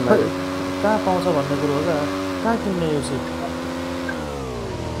दाइले सुन्दाखेरि कहाँ पाउँछ भन्ने कुरो हो क्या कहाँ किन्ने यो सिट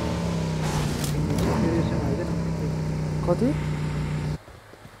कति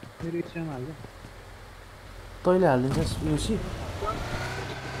तैँले हालिदिन्छस् यो सिट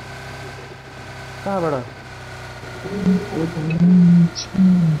कहाँबाट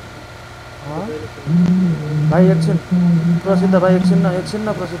भाइ एकछिन प्रसिद्ध भाइ एकछिन न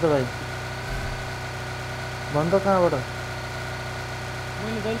प्रसिद्ध भाइ भन त कहाँबाट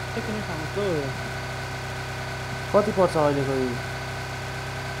कति पर्छ अहिलेको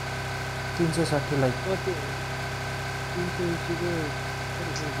 360 लाई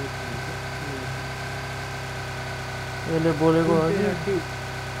यसले बोलेको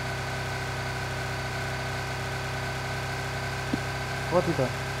कति त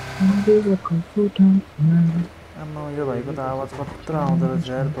आम्मा यो भाइको त आवाज कत्रो आउँदो रहेछ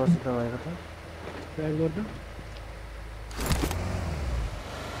यार प्रसिद्ध भाइको त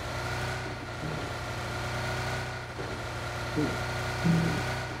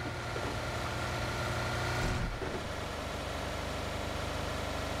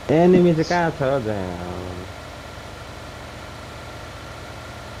एनिमी चाहिँ कहाँ छ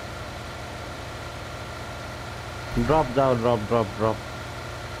ड्रप जाऊ ड्रप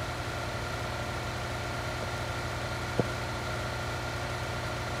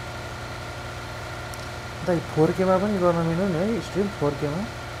दाइ 4K मा पनि गर्न मिल्यो नि है स्ट्रिम 4K मा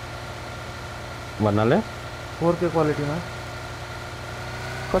भन्नाले 4K क्वालिटीमा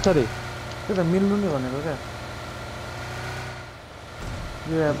कसरी त्यो त मिल्नु नि भनेको क्या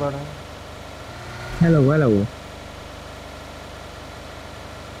यो एपबाट हेलो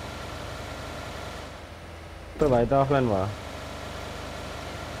त भाइ त अफलाइन भयो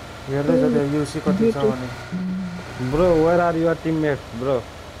हेर्दै छ त्यो युसी कति छ भने bro where are your teammates bro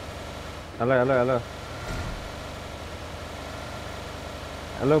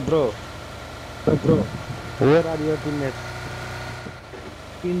hello bro where are your teammates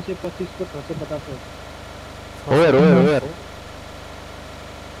 325 को 650 वेयर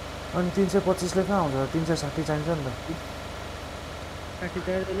अनि 325 ले कहाँ आउँछ 360 चाहिन्छ नि त 60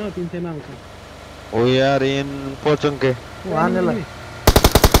 चाहिँदैन 300 मा आउँछ ओ यार इन पोचङ्के हान्नेलाई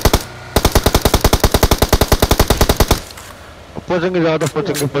पोचङ्के जाऊ त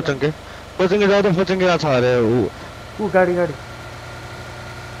पोचङ्के जाऊ त पोचङ्के छ अरे ऊ गाडी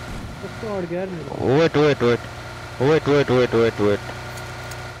कस्तो अड्क्यो यार मेरो वेट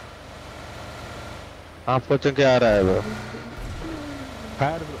हाँ पोचङ्के आ रहा है ब्रो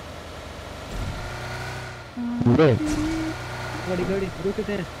फायर ब्रो गाडी रुके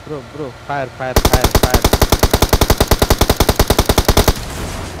त्यहाँ ब्रो फायर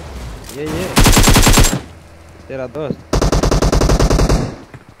ये तेरा दोस्त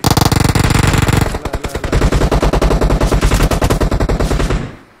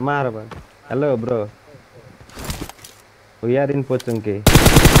मार भाई hello bro we are in पोचङ्के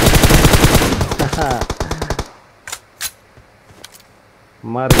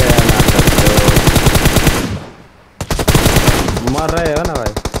मर गया ना मर रहे हो ना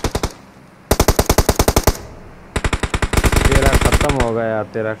भाई तेरा खत्म हो गया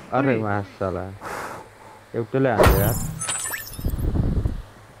तेरा अरे माशाल्लाह एउटैले हाल्यो यार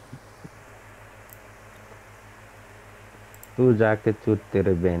तू जाके चूत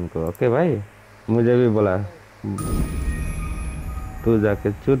तेरे बहन को ओके भाई मुझे भी बोला तू जाके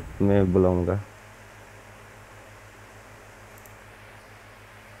चूत मैं बुलाऊंगा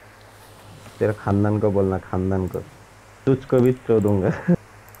तेरा खानदान को बोलना खानदान को तुझको भी चो दूंगा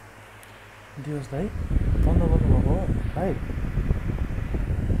दियोस् भाइ बन्द गर्नुभएको हो भाइ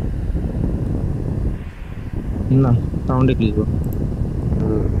न साउन्डै क्लिक हो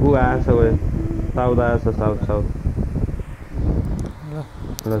ऊ आएछ वे साउथ आएछ साउथ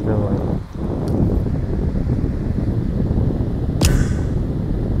ल जाऊ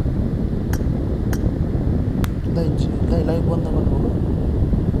दाइ लाइभ बन्द गर्नुभएको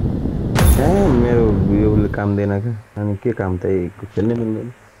मेरो योले काम दिएन क्या अनि के काम त खेल्नै मिल्दैन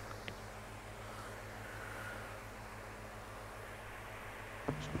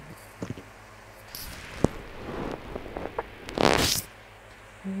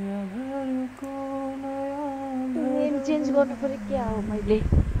नेम चेन्ज गर्नु पर्यो क्या हो मैले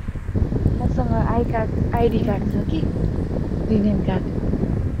मसँग आइडी कार्ड छ कि रिनेम कार्ड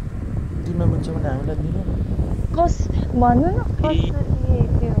दिन मिल्छ भने हामीलाई दिनु कस भन्नु न कसरी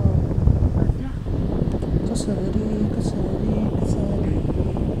त्यो कसरी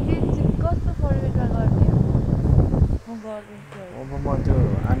कस्तो फर्मेटमा गर्ने हो म गरिदिन्छु अब म त्यो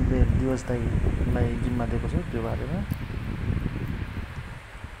हामीले दिवस दाइलाई जिम्मा दिएको छु त्यो बारेमा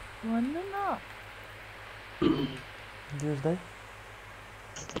भन्नु न दिवस दाइ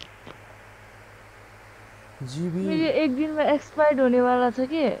जिबी मेरो एक दिनमा एक्सपायर्ड हुनेवाला छ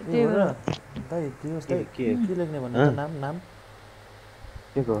कि त्यही भएर दाइ दिवस दाइ के लेख्ने भन्ने त नाम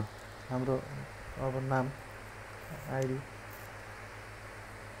के को हाम्रो अब नाम आइडी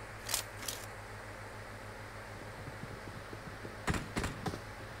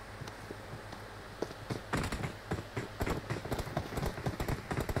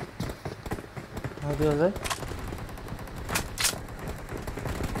दिवस दाइ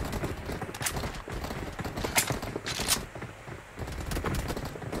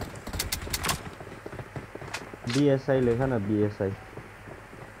बीएसआई लेख न बीएसआई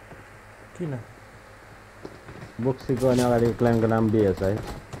किन बोक्सीको अनि अगाडि क्लाइमको नाम बीएसआई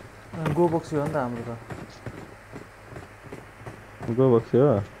गो बोक्सी हो नि त हाम्रो त गो बोक्सी हो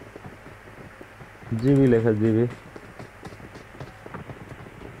जीबी लेख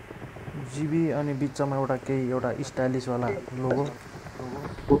जीबी अनि बिचमा एउटा स्टाइलिसवाला लोगो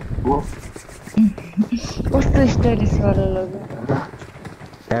कस्तो स्टाइलिसवाला लोगो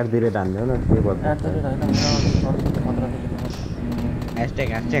एट द रेट हान्दियो न के भन्नु एट द रेट होइन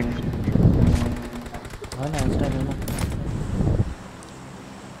ह्यासट्याग होइन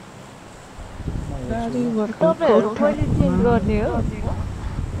तपाईँहरू कहिले चेन्ज गर्ने हो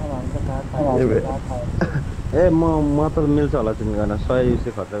ए म त मिल्छ होला चिन्ह गर्न 100 युसी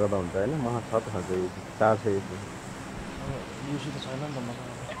खर्च गर्दा हुन्छ होइन म छ त खर्च 400 युसी युसी त छैन नि त मसँग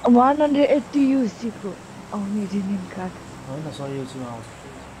 180 युसीको आउने रिनेम कार्ड होइन 100 युसीमा आउँछ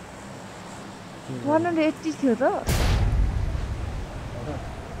 180 थियो त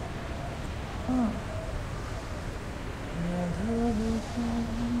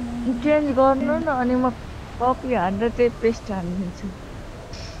चेन्ज गर्नु न अनि म कपी हालेर चाहिँ पेस्ट हालिदिन्छु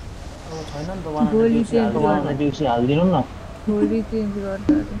छैन नि त भोलि चेन्ज हालिदिनु न भोलि चेन्ज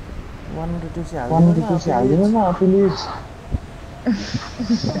गर्दा 180 हालिदिनु न please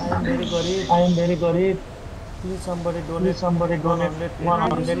I am very garib. Please somebody donate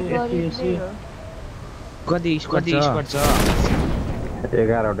 180 UC. कति स्क्वाड छ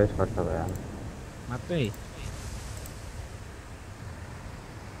 11वटै सर्ट छ भाइ मात्रै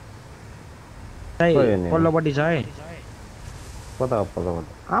पल्लोपट्टि छ है कता हो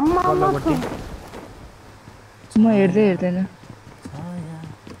पल्लोपट्टि पल्लोपट्टि म हेर्दैन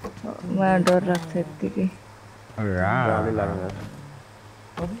मलाई डर लाग्छ यतिकै गाडी लाग्ने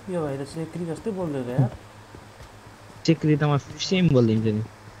अबे यो भाइ त सेक्री जस्तै बोल्दै यार चिक्री त म सेम बोलिदिन्छु नि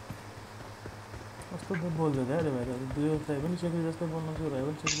कस्तो बोल्दै यार भाइ त दुई भाइ पनि सेक्री जस्तै बोल्नु छ भाइ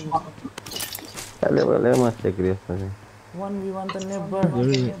पनि सेक्री जस्तै अहिले म सेक्री जस्तो चाहिँ 1v1 त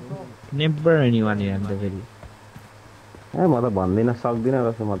नेभर एनीवन यार त फेरि ए म त भन्दिन सक्दिन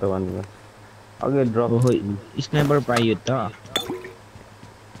रहेछ म त भन्दिन अघि ड्रप ओहो स्नाइपर पाइयो त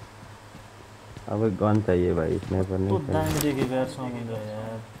अब गन चाहिए भाइ स्नाइपर तो नहीं दामी देखेको यार समुद्र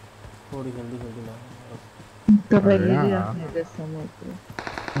यार थोडी खेल्दै तपाईले हेरिराख्नु समयको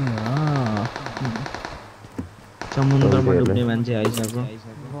समुद्रमा डुब्ने मान्छे आइसक्यो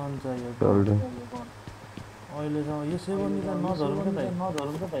गन चाहियो चल्दै अहिलेसम्म यो सेभन त नधरौँ के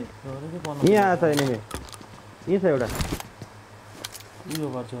भाइ धरेकै पर्नु यहाँ छ एनिमी यही छ एउटा यो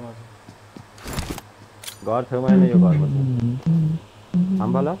घर छेउमा छ घर छेउमा नै यो घरमा छ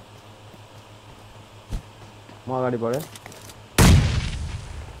हाम्बाला म अगाडि बढे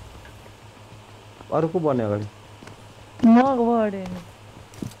अरु को बन्ने अगाडि म बढे नि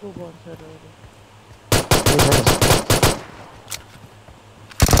को बढ्छ र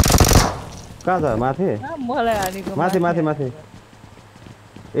कहाँ छ माथि मलाई हानेको माथि माथि माथि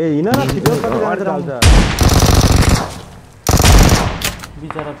ए हिँड न छिटो कति जान्छ हाल्छ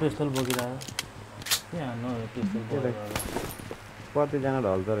बिचरा पिस्तल बोकिरहेको के हान्नु पिस्तल कतिजना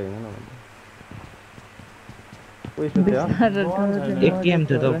ढल्छ र हिँड न एक गेम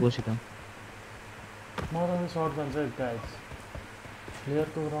थियो त कोसित मजाले सर्ट जान्छ गाइस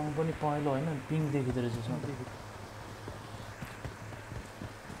प्लेयरको रङ पनि पहेँलो होइन पिङ्क देखिँदो रहेछ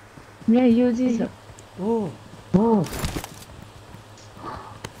यहाँ युजी छ ओ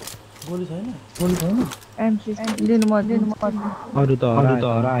गोली छैन एमसी दिनु म अरु त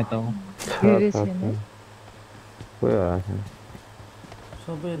हराए त धेरै छैन कोही हराछ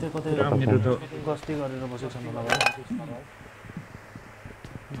सबै यतै कतै गस्ती गरेर बसेको छन् होला भाइ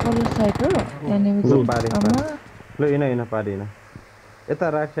कलर साइड हो एनिमी लु पारी ल हिँड पारी यता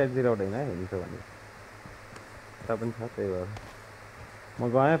राइट साइडतिर एउटा हिँड है हुन्छ भने यता पनि छ त्यही भएर म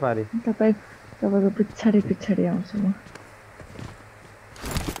गएँ पारी तपाईको पछाडि आउँछु म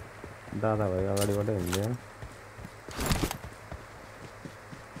दादा भाइ अगाडिबाटै हिँड्दै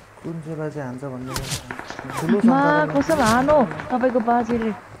कुन चाहिँ चाहिँ हान्छ भन्ने कसम हानो तपाईको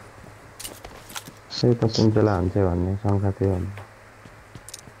बाजेले त्यही त कुन चाहिँ हान्छ भन्ने शङ्का थियो भन्ने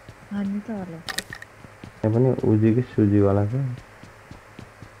हान्ने त होला यहाँ पनि उजी कि सुजीवाला छ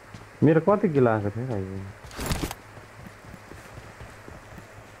मेरो कति किलो आएको थियो भाइ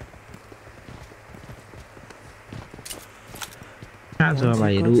कहाँ छ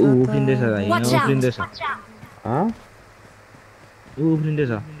भाइहरू उफ्रिँदैछ भाइ उफ्रिँदैछ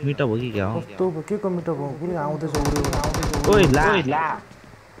उफ्रिँदैछ मिटअप हो कि क्या हो के को मिटअप हो पुरै आउँदैछ ओइ ला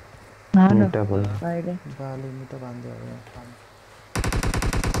मिटअप हो बाले मिटअप हान्दै हो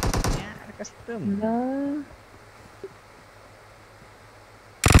कस्तो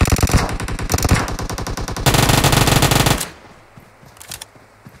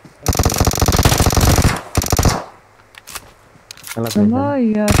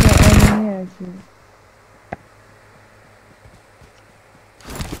यहाँ त एनिमी आएछ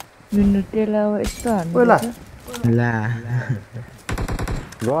जुन टेला यस्तो हान्नु ला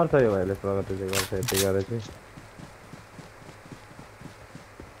गर्छ यो भाइले प्रगति चाहिँ गर्छ यति गरे चाहिँ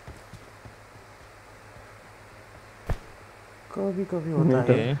कभी होता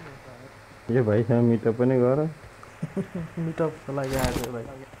है यो भाइसँग मिटअप पनि गर मिटअपको लागि आएको भाइ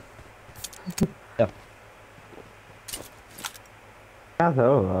कहाँ छ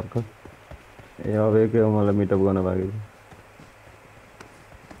हौ घरको ए अब एक मलाई मिटअप गर्न बाँकी छ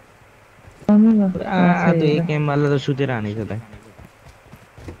एक गेमवाला त सुतेर हानेछ त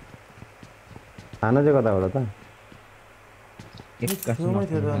खाना चाहिँ कताबाट त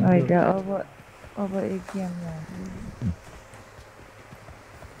अब एक गेम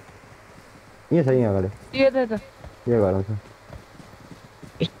यहाँ छ यहाँ अगाडि यो घरमा छ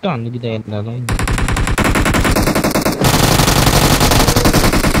यस्तो हान्नु दिँदा हेर्दा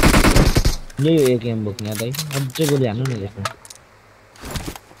यही हो एक गेम बोक्ने दाइ अझै गोली हान्नु न यसमा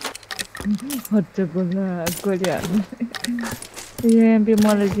गोली हाल्नु एमपी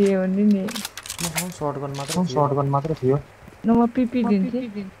मलाई दियो भने नि सर्टगन मात्र थियो न म पिपी दिन्थे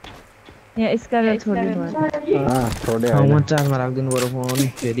यहाँ स्कारले छोडिदिनु म चार्जमा राख्दिनु पर्यो फोन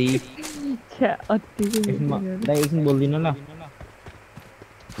फेरि दाइ एकछिन बोल्दिन ल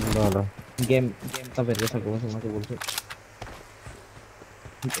ल गेम तपाईहरुको सपोर्ट गर्छु म चाहिँ बोल्छु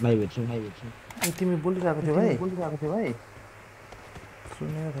भाइ भेट्छु तिमी बोलिरहेको थियौ भाइ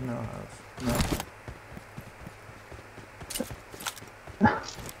सुनेको थिएन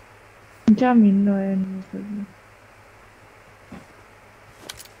जाम हिँड्नु आयो नि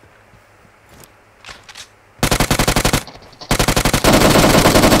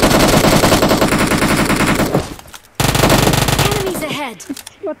Enemies ahead.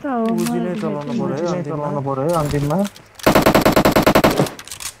 कता हो उजी नै चलाउनु पर्यो है अन्तिममा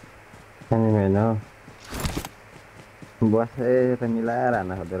खाने भएन बसेर मिलाएर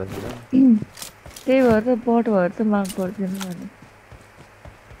हान्न खोज्दो रहेछ त्यही भएर त बट भएर त माग पर्दैन भने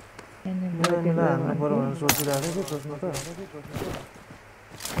मिला हान्नु पर्यो भनेर सोचिरहेको थिएँ सोच्नु त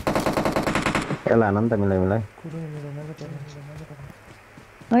यसलाई हान नि त मिलाइ कुरै मिलेन क्या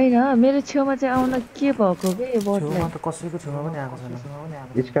होइन मेरो छेउमा चाहिँ आउन के भएको के यो छेउमा बटलाई त कसैको छेउमा पनि आएको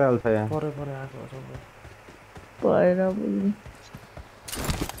छैन स्क्राल छ यहाँ परे आएको हो सबै भएर बोल्नु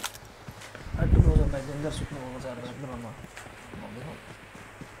डुबोजनलाई डेन्जर सुत्नु भएको छ ग्राउन्डमा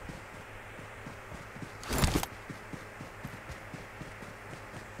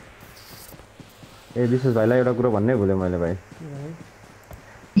ए विशेष भाइलाई एउटा कुरो भन्नै भुलेँ मैले भाइ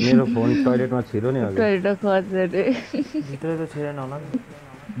मेरो फोन टोयलेटमा छिरो नि अघि टोयलेट खसेरे भित्रै त छिरेन होला नि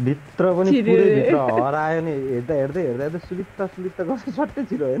भित्र पनि पुरै भित्र हरायो नि हेर्दै सुलित्ता गर्छ सट्टै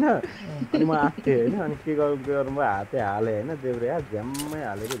छिरो होइन अनि म आँटेँ होइन अनि के गर्नु म हातै हालेँ होइन देब्रे हात झ्याम्मै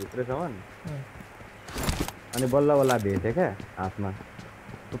हालेको भित्रैसम्म अनि बल्ल भेटेँ क्या हातमा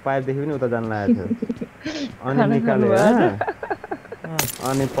त्यो पाइपदेखि पनि उता जान लागेको थियो अनि निकालेँ होइन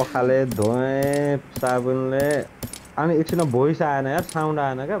अनि पखाले धोएँ साबुनले अनि एकछिनमा भोइस आएन यार साउन्ड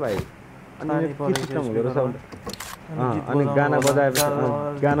आएन क्या भाइ अनि के सिस्टम हुँदो रहेछ अनि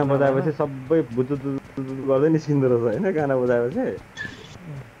गाना बजाएपछि सबै बुजुज गर्दै निस्किँदो रहेछ होइन गाना बजाएपछि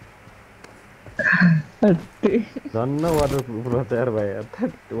झन्न वाटरप्रुफ रहेछ यार भाइ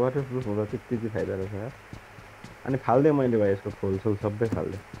वाटरप्रुफ हुँदा त्यति फाइदा रहेछ यार अनि फाल्दिएँ मैले भाइ यसको फुलसुल सबै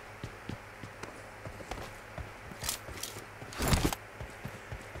फाल्दिएँ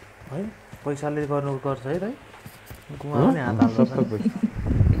है पैसाले गर्नुपर्छ है भाइ गुमा पनि हात हाल्छ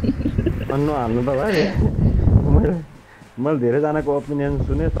अन्नु हाल्नु त भाइ मैले धेरैजनाको ओपिनियन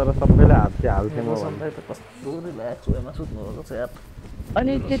सुने तर सबैले हात चाहिँ हाल्थेँ म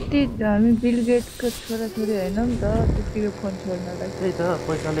अनि त्यति हामी बिल गेट्सको छोराछोरी होइन नि त त्यतिको फोन छोड्नलाई त्यही त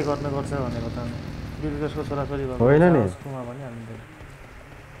पैसाले गर्नुपर्छ भनेको त बिल गेट्सको छोराछोरी होइन नि गुमा पनि हाल्दैन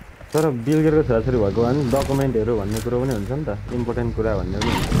तर बिल गेट्सको छोराछोरी भएको भने डकुमेन्टहरू भन्ने कुरो पनि हुन्छ नि त इम्पोर्टेन्ट कुरा भन्ने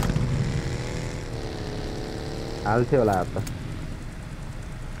पनि हुन्छ हाल्थ्यो होला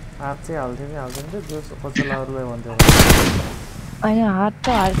हात चाहिँ हाल्थ्यो नि जो कसैलाई अरूलाई भन्थ्यो होइन हात त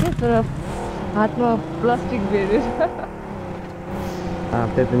हाल्थ्यो तर हातमा प्लास्टिक भेरेर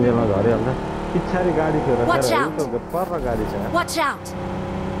त्यति बेला झरिहाल्छ पछाडि गाडी थियो र पर गाडी छ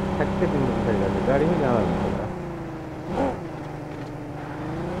ठ्याक्कै तिम्रो पछाडि गाडी गाडीमै जाँदा हुन्छ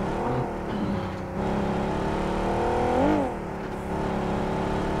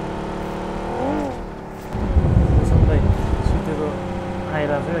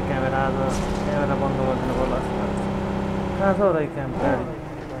क्यामेरा बन्द गरिदिनु पर्ला कहाँ छ र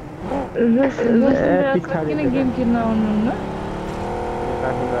किन गेम खेल्न आउनुहुन्न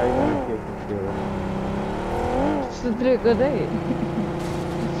सुध्रेको दाइ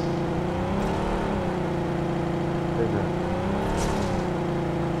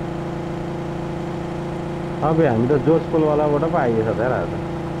अब हामी त जोस पोलवालाबाट पो आइएछ त यार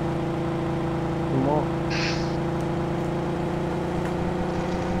म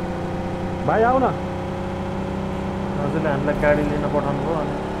भाइ आऊ न हजुरले हामीलाई गाडी लिन पठाउनु भयो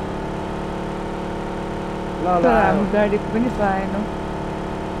अनि ल हामी गाडी पनि पाएनौँ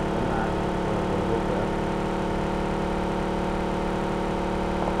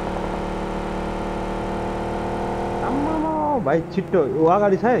भाइ छिट्टो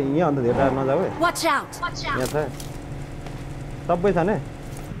अगाडि छ यहाँ अन्त धेरै टाढा नजाऊ है यहाँ छ सबै छ नि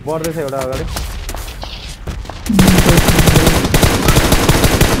बढ्दैछ एउटा अगाडि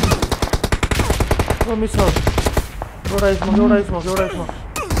मिस एउटा स्मोक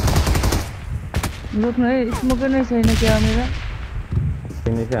लोक्नु है स्मोक नै छैन क्या मेरा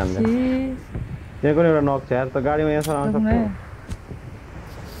त्यहाँ पनि एउटा नक छ यार त गाडीमा यहाँसम्म आउन सक्छ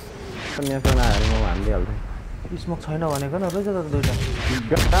यहाँसम्म आएर म हानिदिइहाल्थेँ स्मोक छैन भनेको न रहेछ त दुईटा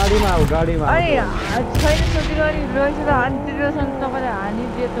गाडीमा आऊ गाडीमा छैन सोधी गरी रहेछ त हानिदिएसँग तपाईँले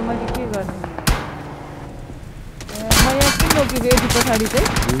हानिदिए त मैले के गर्ने म यहाँ किन रोकेको यति पछाडि चाहिँ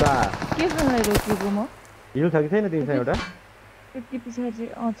ल केसँग रोकेको म हिल छ कि छैन तिमीसँग एउटा यति पछाडि छ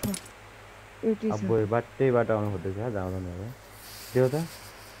एउटै छ अब बाटैबाट आउनु खोज्दैछ जाउँदैन अब त्यो त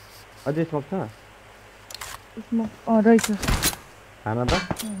अझै स्मोक छ रहेछ खाना त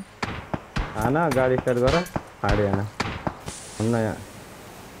खाना गाडी स्टार्ट गर फाडे हैन हुन्न यहाँ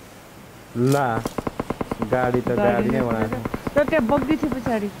ला गाडी त गाडी नै बनाएको त त्यहाँ बग्दै थियो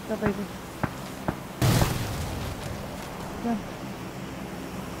पछाडि तपाईको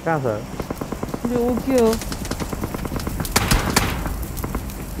कहाँ छ यो के हो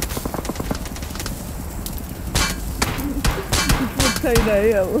छैन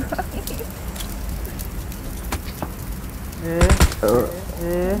है अब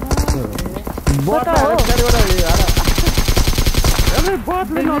बट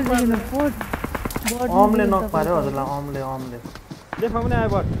अमले नक पार्यो हजुरलाई अमले देखाउँ नि आयो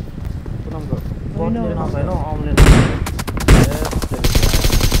बट पुनमको बटले नभएन अमले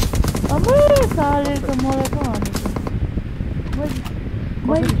अबे साले त मलाई त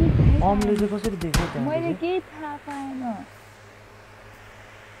अमले चाहिँ कसरी देख्यो त्यहाँ मैले केही थाहा पाएन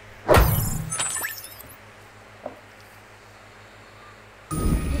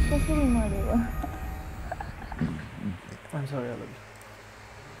कसरी मर्यो I'm sorry, Alan.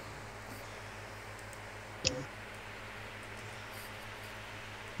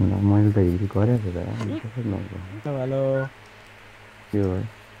 मैले त हिल गरेको त हेलो के हो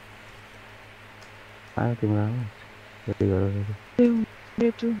आयो तिम्रो आमा यति गरेर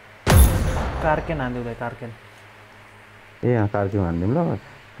कार्केन हान्दिउँदै कार्केन ए अँ कार्क्यू हान्दिउँ ल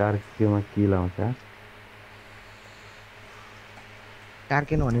कार्क्यूमा कि लाउँछ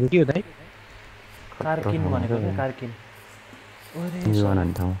कार्केन भनेको के हो दाइ कार्किन भनेको के कार्किन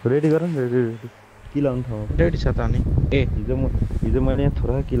ठाउँ रेडी गर नि रेडी कि लाउने ठाउँ रेडी छ त अनि ए हिजो मैले यहाँ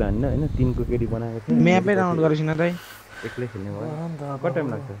थोरै कि लान्न होइन 3 को केडी बनाएको थिएँ म्यापै डाउनलोड गरेछ न दाइ एक्लै खेल्ने भयो कति टाइम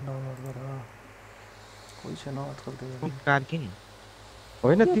लाग्छ कार्केन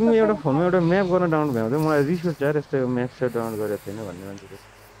होइन तिमी एउटा फोनमा एउटा म्याप गर्न डाउनलोड भयो भने मलाई रिस उठ्छ यार यस्तो म्याप सेट डाउनलोड गरेको छैन भन्ने मान्छेले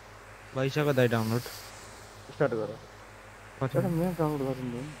भइसक्यो दाइ डाउनलोड स्टार्ट गर एउटा म्याप डाउनलोड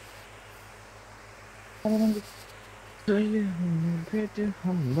गर्नु त्यो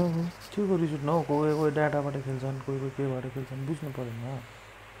रिस उठ्न हौ कोही डाटाबाट खेल्छन् कोही केबाट खेल्छन् बुझ्नु परेन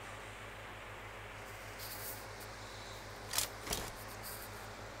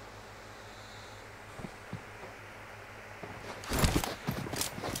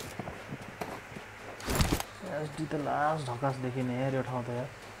एसडी त लास्ट ढकास देखिने यार यो ठाउँ त यार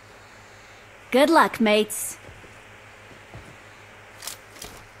Good luck, mates.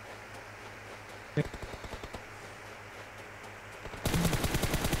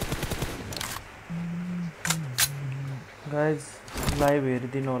 Guys live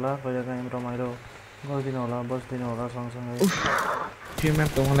हेरिदिनु होला कहिलेकाहीँ रमाइलो गरिदिनु होला बस्दिनु होला सँगसँगै त्यो म्याप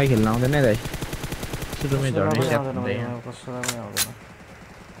त मलाई खेल्न आउँदैन दाइ सुरुमै झर्ने कसैलाई पनि आउँदैन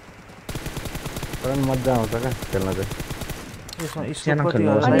तर मजा आउँछ क्या खेल्न चाहिँ यसमा कति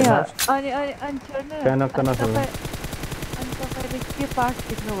हो अनि लाइभ के पार्ट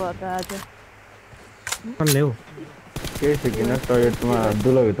सिक्नु भयो त आज कसले हो केही सिकिन टोयलेटमा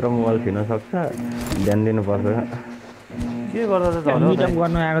दुलोभित्र मोबाइल थिन सक्छ ध्यान दिनुपर्छ के गर्दा त मिटअप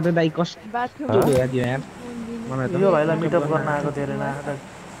गर्न आएको त दाइ कस्तो दियो यार मलाई त यो भाइलाई मिटअप गर्न आएको थियो अरे नाटक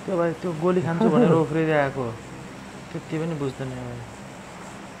त्यो भाइ त्यो गोली खान्छु भनेर उफ्रिँदै आएको त्यति पनि बुझ्दैन भाइ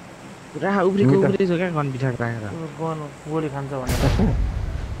पुरा उब्रेको छ क्या गन पछाडि राखेर गन गोली खान्छ भनेर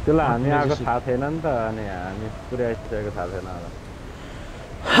त्यसलाई हामी आएको थाहा थिएन नि त अनि हामी पुरै आइसकेको थाहा थिएन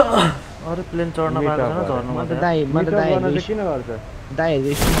अरू प्लेन चढ्न पाएको छैन झर्नु म त दाइ किन गर्छ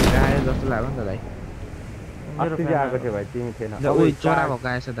दाइहरु स्टुडेन्ट आयो जस्तो लाग्यो नि त दाइ अस्ति आएको थियो भाइ तिमी थिएन ओइ चरा भएको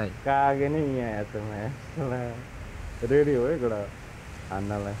आएछ दाइ कागे नै यहाँ आएछ रेडी हो है एउटा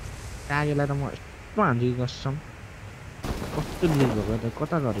हान्नलाई कागेलाई त म यस्तो हान्छु कसम कस्तो लिक भएको त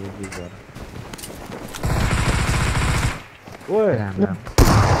कता गरेको लिक गरेर ओए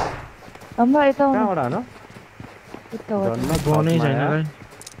हाम्रो यता कहाँबाट हान बनै छैन दाइ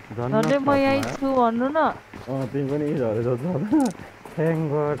झन्डै म यहीँ छु भन्नु न तिमी पनि झरेछ थ्याङ्क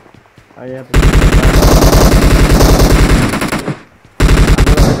गड यहाँ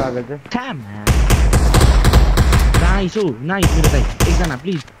नाइस हो नाइस मेरो दाइ एकजना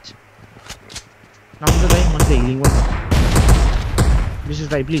प्लिज नम्बर दाइ म चाहिँ हिलिङ गर्छु विशेष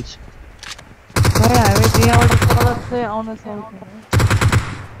दाइ प्लिज भाइ हामी यहाँबाट तल चाहिँ आउन सक्छौँ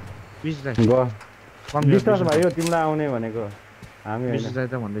विशेष दाइ विश्वास भयो तिमीलाई आउने भनेको हामी विशेष दाइ त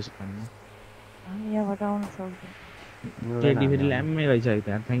भन्दैछु हामी यहाँबाट आउन सक्छौँ केटी फेरि ल्याम्मै गइसकेको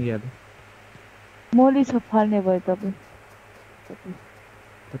थियो थ्याङ्क यू मोली छ फाल्ने भयो तपाईँ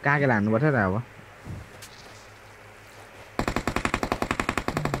कागेलाई हान्नुपर्छ त अब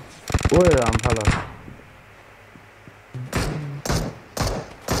ओए हामफालो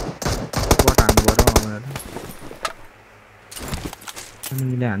बट हान्नु पर्यो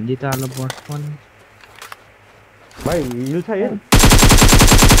हान्दी त आलो बस पनि भाइ हिल छ यो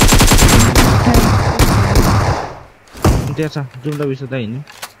त्यहाँ छ जुम त विश्व त हैन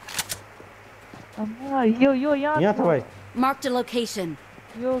यो यहाँ छ भाइ Marked a location.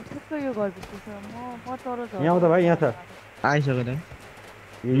 यो ठुक्क यो घर भित्र छ म तर झर्छु यहाँ आउँदा भाइ यहाँ छ आइसक्यो त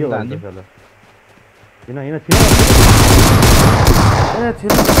यो ल हान्दै हान्दिम। छ ल हिँड छिन ए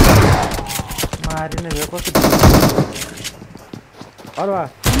थिएन मारिने भयो कति अरु आ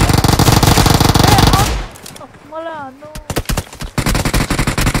मलाई हान्नु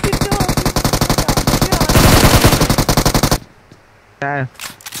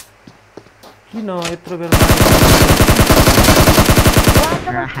किन यत्रो बेला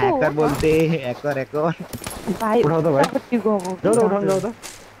ह्याकर बोलते ह्याकर भाइ उठाउ त भाइ कति गएको जाऊ त उठाउन जाऊ त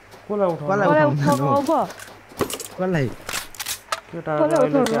कोला उठाउनु कसलाई उठाउनु कसलाई केटाहरूले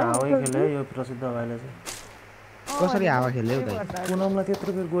अहिले चाहिँ हावै खेले यो प्रसिद्ध भाइले चाहिँ कसरी हावा खेल्यो त पुनमलाई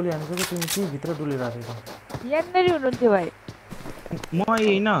त्यत्रो बेर गोली हानिसक्यो तिमी के भित्र डुलिरहेको थियो यहाँनिर हुनुहुन्थ्यो भाइ म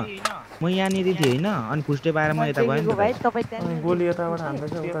हैन म यहाँनिर थिएँ हैन अनि फुस्टे पाएर म यता गएँ नि त भाइ तपाईँ अनि त्यहाँ गोली यताबाट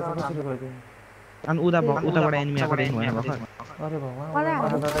हान्दैछ उता चाहिँ कसरी गयो तिमी अनि उताबाट एनिमी आएको देख्नु भएन भर्खर अरे भगवान्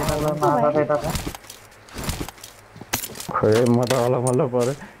खोइ म त अलमल्ल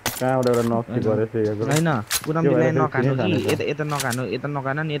परे कहाँबाट एउटा नक्सी गरेछ यो हैन पुरम दिलाई नकानु कि यता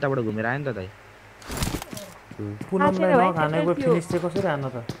नकानु नि यताबाट घुमेर आयो नि त दाइ पुनमलाई नखानेको फिनिस चाहिँ कसरी हान्न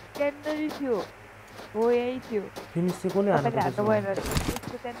त त्यहाँनिर थियो हो यही थियो फिनिस चाहिँ कसले हान्न घाटो भएन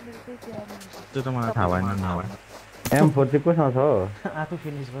त्यहाँनिर चाहिँ त्यो त मलाई थाहा भएन नि M4 चाहिँ कोसँग छ हो आफै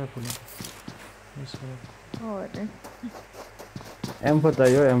फिनिस भयो पुनम M4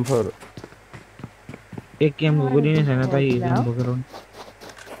 चाहियो M4 एक गेमको गोली नै छैन दाइ गेम बोकेर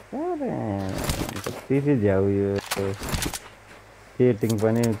त्यति झ्याउ यो सेटिङ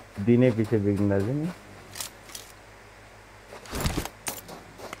पनि दिनै पछि बिग्रिँदा चाहिँ नि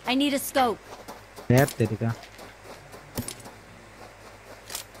I need a scope. ह्याट तेरिका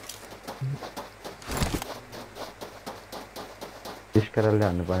स्कारले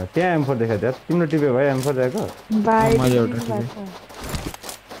हान्नु पर्ने त्यहाँ M4 देखाएको थियो तिम्रो टिप्यो भाइ M4 रहेको मैले एउटा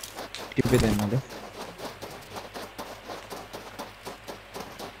टिपे त मैले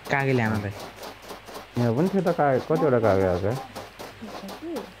कागेले हान दाइ यहाँ पनि थियो त कतिवटा कागज आएको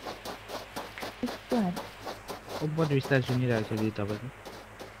ओबर बिस्तारै सुनिरहेको छु कि तपाईँको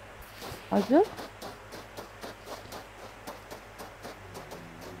हजुर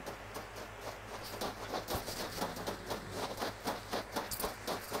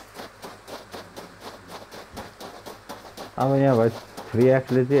अब यहाँ भाइ 3x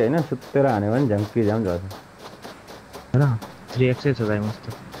ले चाहिँ हैन सुत्तेर हान्यो भने झ्याम्की झ्याम झर्छ हैन 3x छ दाइ मस्त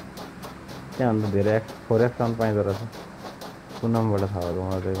त्यहाँ अन्त धेरै 4x सम्म पाइँदो रहेछ पुनमबाट थाहा हो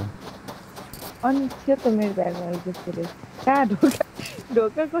मलाई चाहिँ अनि थियो त मेरो ब्यागमा जस्तै कहाँ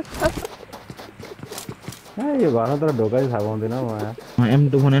ढोका कस्तो यो घरमा तर ढोका चाहिँ थाहा पाउँदैन म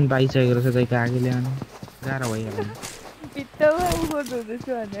M2 फोन पनि पाइसकेको रहेछ दाइ कागेले अनि गाह्रो भइहाल्यो भित्तामा उ गर्नु हुँदैछ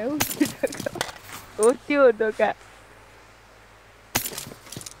भने हो त्यो ढोका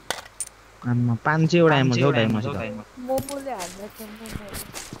आम्मा 500 वटा एमो छ दाइ मसित मोमोले हाल्ने छ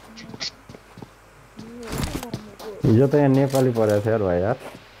हिजो त यहाँ नेपाली परेको थियो यार भाइ यार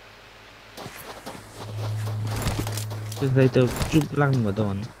त्यसलाई त चुप लाग्नु भयो त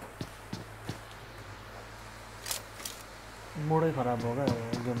भन्नु मोडै खराब भयो क्या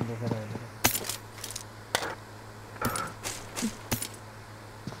गेम देखेर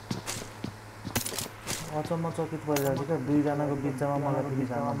अचम्म चकित परिरहेको थियो क्या दुईजनाको बिचमा मलाई फेरि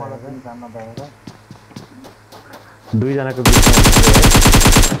जान्न भएर दुईजनाको बिचमा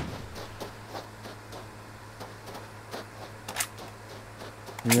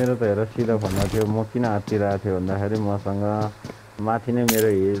मेरो त हेर सिधा भन्दा थियो म किन आत्तिरहेको थियो भन्दाखेरि मसँग माथि नै मेरो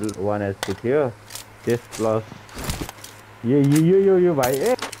हिल 1 HP थियो त्यस प्लस यो भाइ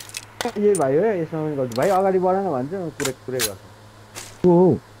ए यही भाइ हो यसमा पनि गर्छु भाइ अगाडि बढ न भन्छ कुरै गर्छ ओ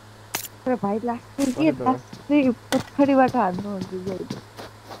तर भाइ लास्टै पछाडिबाट हान्नु हुन्छ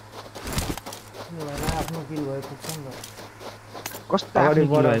आफ्नो किल भयो पुग्छ नि त कस्तो अगाडि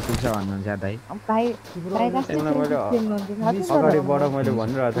बढ पुग्छ भन्नुहुन्छ दाइ भाइ अगाडि बढ मैले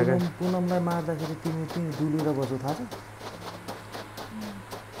भनिरहेको थिएँ क्या पुनमलाई मार्दाखेरि तिमी डुलेर बस्यो थाहा छ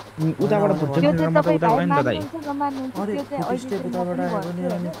उताबाट फुट्छ नि म त उता गएँ नि त दाइ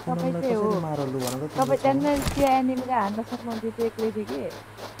तपाईँ त्यहाँनिर त्यो एनिमीले हान्न सक्नुहुन्थ्यो त्यो एक्लै थियो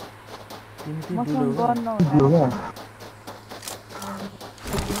कि मसँग गर्नु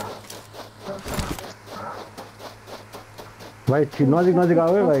भाइ नजिक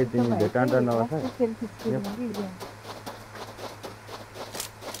आऊ है भाइ तिमी टाढा नबस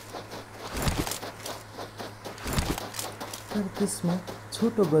त्यसमा छ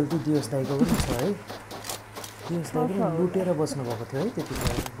छोटो गल्ती दियोस् दाइको पनि छ है दियोस् दाइ पनि लुटेर बस्नु भएको थियो है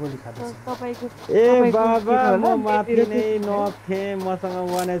त्यतिखेर गोली खाँदैछ ए बाबा म माथि नै नथे मसँग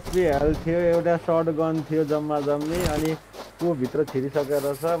 1 HP हेल्थ थियो एउटा शॉट गन थियो जम्मा जम्मी अनि को भित्र छिरिसकेर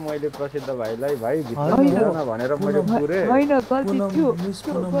छ मैले प्रसिद्ध भाइलाई भाइ भित्र छिर्न भनेर मैले पुरे हैन गल्ती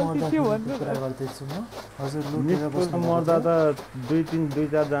थियो कुरा गर्दैछु म हजुर लुटेर बस्नु मर्दा त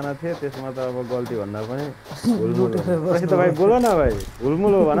 2-4 जना थिए त्यसमा त अब गल्ती भन्दा पनि हुलमुल प्रसिद्ध भाइ बोल न भाइ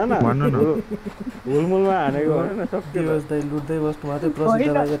हुलमुल हो भन न हुलमुलमा हानेको हैन सक्यो दियोस् दाइ लुट्दै बस्नु मात्रै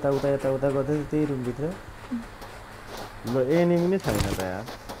प्रसिद्ध भाइ यता उता गर्दै त्यही रुम भित्र ल एनिमी नै छैन त यार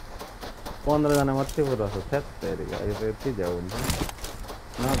 15 जना मात्रै पो रहेछ थ्यात तेरी गाडी त यति झ्याउ हुन्छ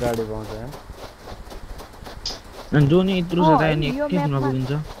न गाडी पाउँछ यार अनि जोनी यत्रो छ त अनि एकैछिनमा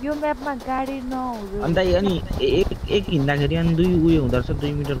पुगिन्छ यो म्यापमा गाडी नहुँदैन अनि दाइ अनि एक हिँड्दाखेरि अनि 2 उयो हुँदो रहेछ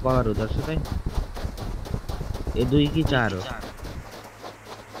 2 मिटर कभर हुँदो रहेछ दाइ ए 2 कि 4 हो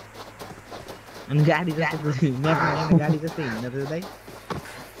अनि गाडी जस्तो म्यापमा गाडी जस्तै हिँड्दो रहेछ दाइ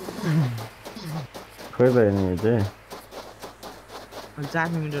खोइ त नि चाहिँ अनि 4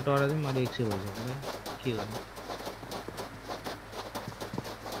 मिटर टाढा चाहिँ मैले 100 भइसक्यो के गर्नु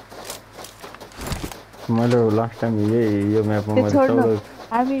मैले लास्ट टाइम यो म्यापमा मैले 14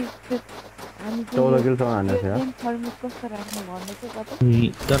 किलोसम्म हानेको थिएँ कस्तो राख्नु भन्नु चाहिँ कता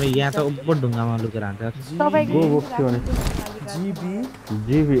तर यहाँ त उपर ढुङ्गामा लुकेर हान्छ तपाईको गो बोक्स थियो भने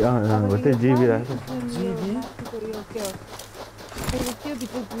जिबी हो त्यो जिबी राख्छ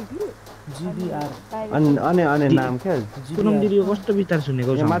GBR अनि नाम के पुनम दिदी यो कस्तो बिस्तार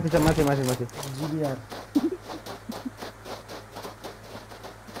सुनेको छ माथि GBR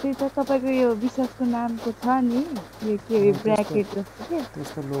त्यही त तपाईको यो विश्वासको नामको छ नि यो के ब्र्याकेट जस्तो के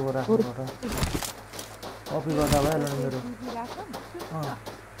त्यस्तो लोगो राख्नुपर्छ कपी गर्दा भइहाल्यो नि मेरो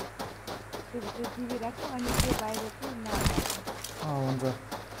जिबी राख्नु अनि त्यो बाहिर चाहिँ नाम हुन्छ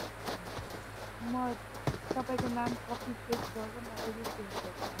म तपाईको नाम कपी पेस्ट गर्छु म एडिट गर्छु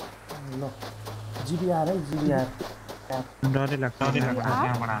ल GBR है GBR डरै लाग्छ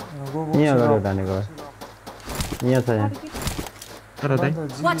यहाँ गरे डानेको यहाँ छ यहाँ तर दाइ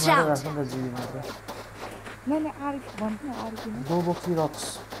Watch out! नै आर भन्छ न आर किन गोबोक्सी रक्स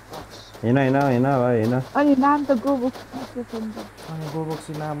हैन भाइ अनि नाम त गोबोक्सी छ नि त अनि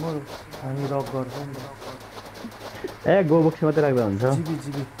गोबोक्सी नाम हो हामी रक गर्छौँ नि ए गोबोक्सी मात्रै राख्दा हुन्छ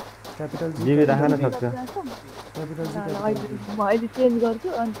जिबी क्यापिटल जिबी राख्न सक्छ क्यापिटल जी म अहिले चेन्ज गर्छु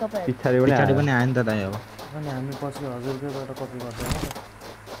अनि तपाईहरु पछाडी पनि आयो नि त दाइ अब अनि हामी पछि हजुरकैबाट कपी गर्छौँ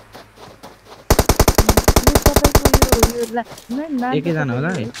एकैजना होला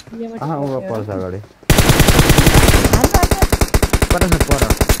है उ पर्छ अगाडि पर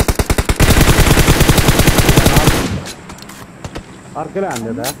अर्कैले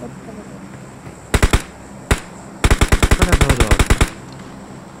हान्दै त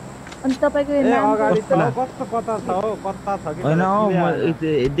अनि तपाईको यो नाम अगाडि त कस्तो कता छ हो कता छ कि हैन म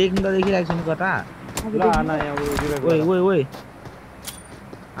देख्न त देखिरहेको छु नि कता ल आना यहाँ ओइ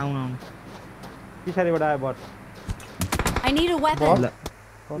आउन पछाडीबाट आयो but I need a weapon.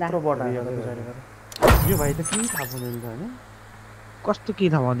 कत्रो बट आयो पछाडीबाट यो भाइ त के थाहा छैन हैन कस्तो के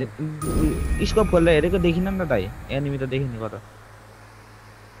थाहा भन्दै स्कोप खोलेर हेरेको देखिन नि त दाइ एनिमी त देखिन नि कता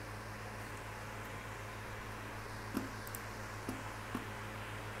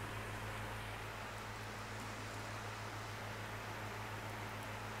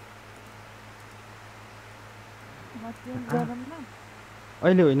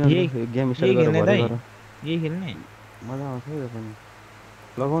अहिले होइन गेम स्टार्ट गरेर यही खेल्ने मजा आउँछ यो पनि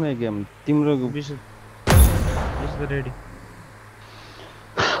लगाउन एक गेम तिम्रो विशेष रेडी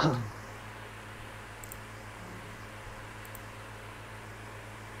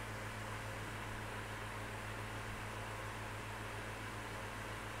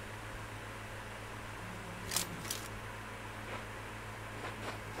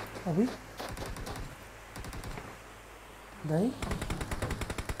अभी दाइ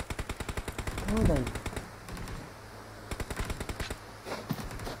ओ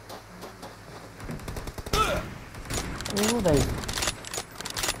दाइ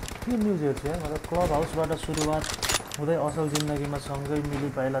के न्युज हेर्छु है मतलब क्लब हाउसबाट सुरुवात हुँदै असल जिन्दगीमा सँगै मिली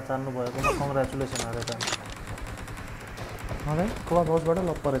पाइला चाल्नु भएकोमा कङ्ग्रेचुलेसन अरे त क्लब हाउसबाट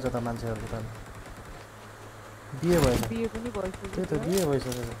लप्प रहेछ त मान्छेहरूको त बिहे भएछ त्यही त बिहे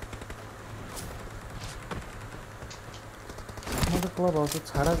भइसकेछ म त क्लब हाउस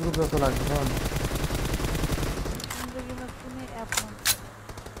छाडा ग्रुप जस्तो लाग्छ त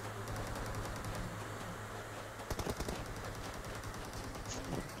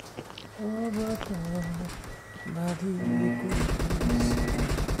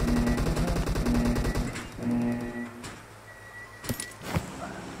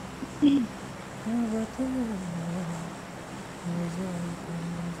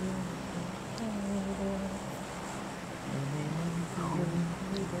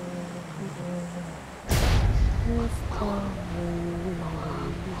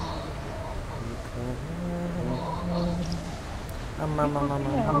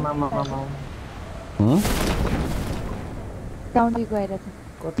टाउनी गएर छ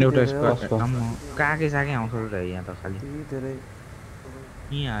कति एउटा धेरै हो? स्क्वाड आम्म काकै साकै आउँछ र यहाँ त खाली यति धेरै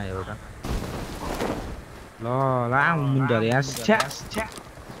यहाँ आयो एउटा ल ला मुन्डा रे यार छ्या छ्या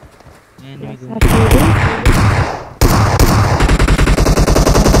एनिमीको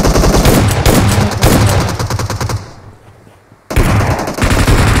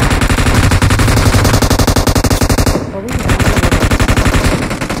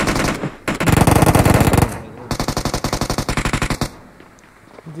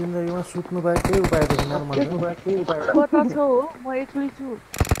जिन्दगीमा सुत्नु बाहेक केही उपाय छैन यार मलाई कता छौ हो म एक्लै छु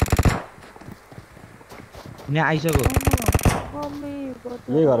यहाँ आइसक्यो मम्मी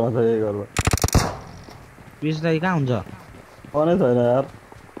कता यही घरमा छ यही घरमा पेस दाइ कहाँ हुन्छ अनै छैन यार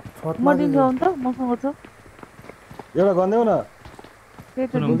म दिन्छु आउनु त मसँग छ एउटा गन्देऊ न त्यही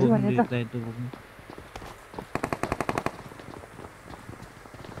त दिन्छु भने त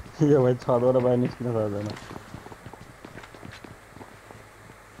यो भाइ छबाट बाहिर निस्किन सक्दैन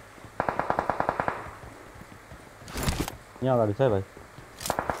यहाँ अगाडि छ है भाइ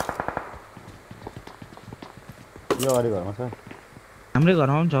यो अगाडि घरमा छ हाम्रै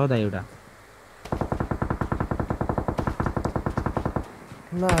घरमा पनि छ हौ दाइ एउटा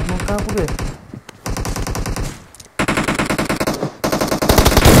ल म कहाँ पुगे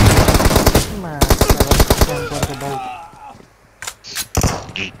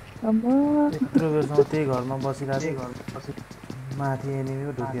यत्रो बेरसम्म त्यही घरमा बसिरहेको माथि एनिमी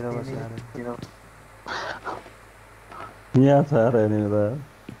ढुकेर बसिरहेको यहाँ छ यार एनिमी त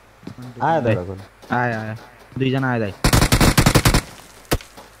आयो दाइ आयो आयो दुईजना आयो दाइ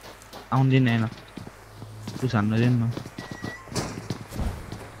आउँदिन होइन तु छान्नु दिनु न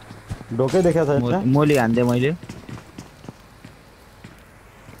ढोकै देखाएको छैन मोली हान्दे मैले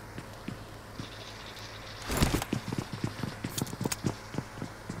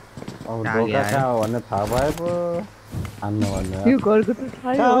अब ढोका कहाँ हो भन्ने थाहा पाए पो हान्नु भन्ने यो घरको त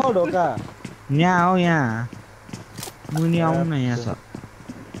थाहै कहाँ हो हो ढोका यहाँ हो यहाँ मुनि आउनु न यहाँ छ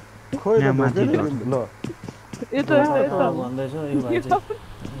खोइ यहाँ त माथि ढोकै ल यता यता भन्दैछ यो भाइ चाहिँ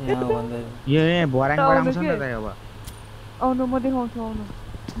यहाँ भन्दै यो भराङबाट आउँछ नि त दाइ अब आउनु म देखाउँछु आउनु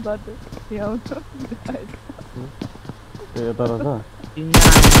बाटो यहाँ आउँछ ए यता रहेछ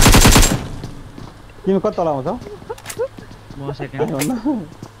तिनजना तिमी कति तल आउँछौ म सेकेन्ड भन्दा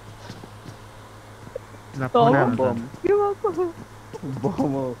ल फोन आयो बम के भएको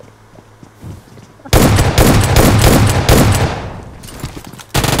बम हो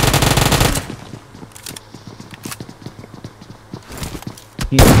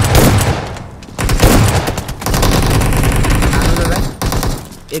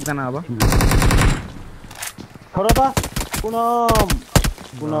एकजना अब छोडो त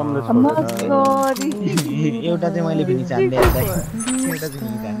पुनमले सरी एउटा चाहिँ मैले पनि चान्डे एउटा चाहिँ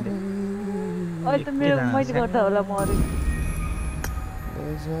पनि चान्डे अहिले त मेरो मैले गर्दा होला म अरे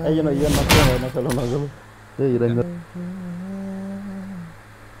यो नत्र होइन चलो नगलो त्यही रङ्ग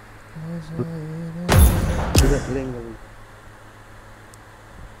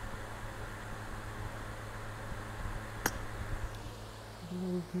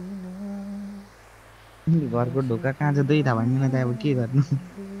घरको ढोका कहाँ छ दुई थाहा भन्दैन त अब के गर्नु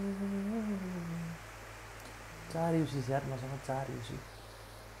 4 युसी यार मसँग 4 युसी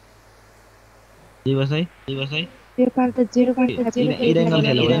दिवस है नेपाल त 0.0 इरेङ्गल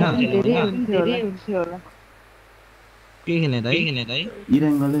खेल्नु होइन धेरै हुन्थ्यो होला के खेल्ने त है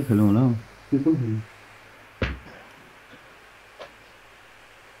इरेङ्गलै खेलौँ होला हौ के को खेल्नु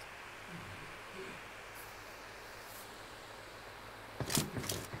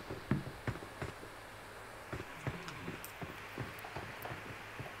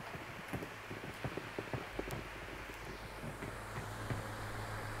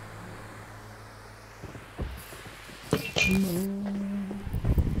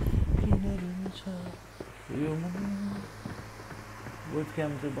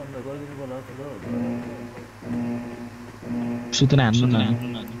वेबक्याम चाहिँ बन्द गरिदिनु पर्ला सुत्न हान्नु न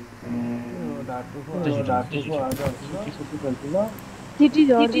चिठी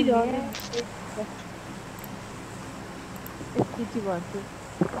चिठी भन्छु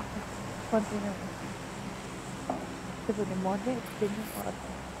पर्दैन त्यो पनि मर्दै एकछिन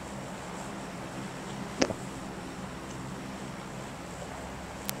पर्छ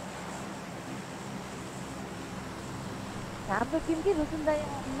हाम्रो टिम के रोशन दाइ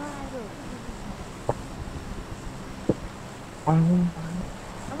नआएर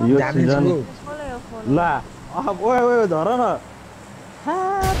यो सिजन ला अब ओए ओए धर न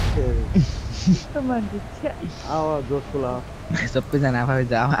त मान्छे छ्या अब जोसको ला सबैजना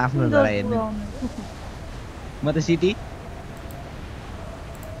आफ्नो जरा हेर्ने म त सिटी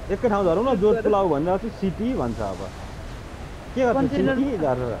एकै ठाउँ धरौँ न जोसको लाउ भनेर चाहिँ सिटी भन्छ अब के गर्छ सिटी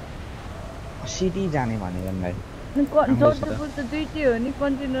गरेर सिटी जाने भनेको भाइ जर्जपुल त दुईटै हो नि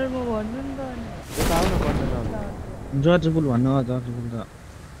कन्टेनरमा भन्नु नि त अनि यता आउ न कन्टेनरमा जर्जपुल भन्नु जर्जपुल त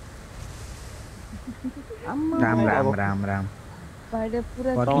राम बाहिर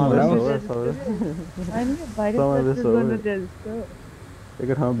पुरा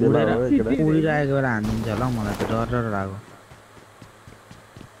एकै ठाउँ बेला हो उडिरहेको बेला हानिदिन्छ होला मलाई त डर लाग्यो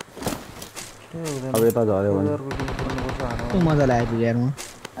अब यता झऱ्यो भने कस्तो मजा लाग्यो बिहारमा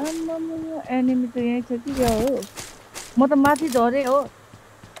एनिमी त यहीँ छ कि क्या हो म त माथि झरेँ हो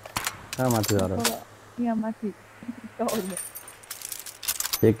कहाँ माथि झऱ्यो यहाँ माथि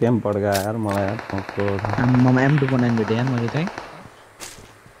एक गेम पड गया यार मलाई यार ठोक्को ममा M249 भेटे यार मैले चाहिँ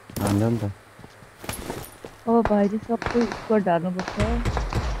हान्यो नि त अब भाइले सबै स्क्वाड हाल्नुपर्छ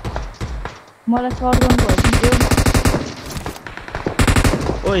मलाई सर्ट गर्नु भइदिन्थ्यो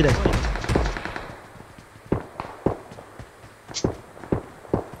ओइ दाइ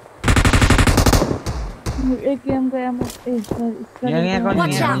एक गेमको एमो ए सरी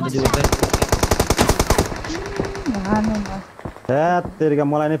तेरिका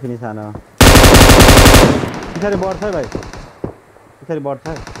मलाई नै फिनिस हान पछाडि बढ्छ है भाइ पछाडि बढ्छ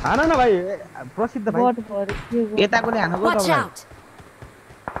है हान न भाइ प्रसिद्ध भाइ यताकोले हानुको तपाईलाई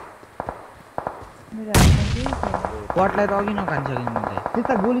पटलाई त अघि नखान्छ कि मलाई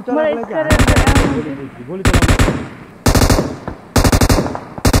त्यता गोली चलाउनलाई गोली चलाउन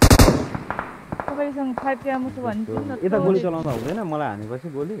तपाईसँग 5 एमो छ भन्छु न यता गोली चलाउँदा हुँदैन मलाई हानेपछि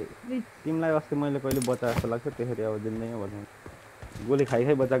गोली तिमीलाई अस्ति मैले कहिले बचा जस्तो लाग्छ त्यसरी अब दिन्दैन भन्नु गोली खाइ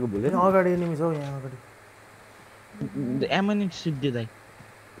बचाको भुले अगाडि एनिमी छ यहाँ अगाडि एमनी सिद्धि दाइ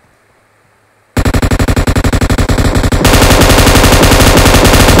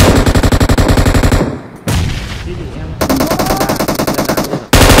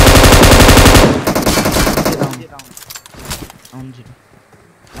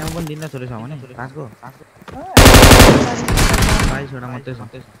एम पनि दिनलाई छोडेछ भने पाँचको 22 वटा मात्रै छ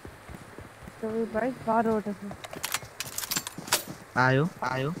सबै 12 वटा छ आयो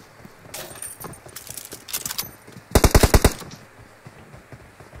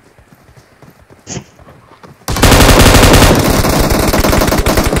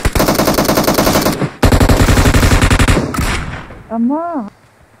अम्मा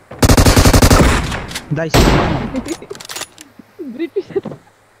दाइ ब्रिटिश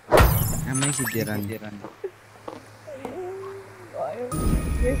आमै सिद्धि रानी आयो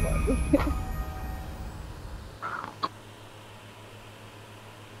के भयो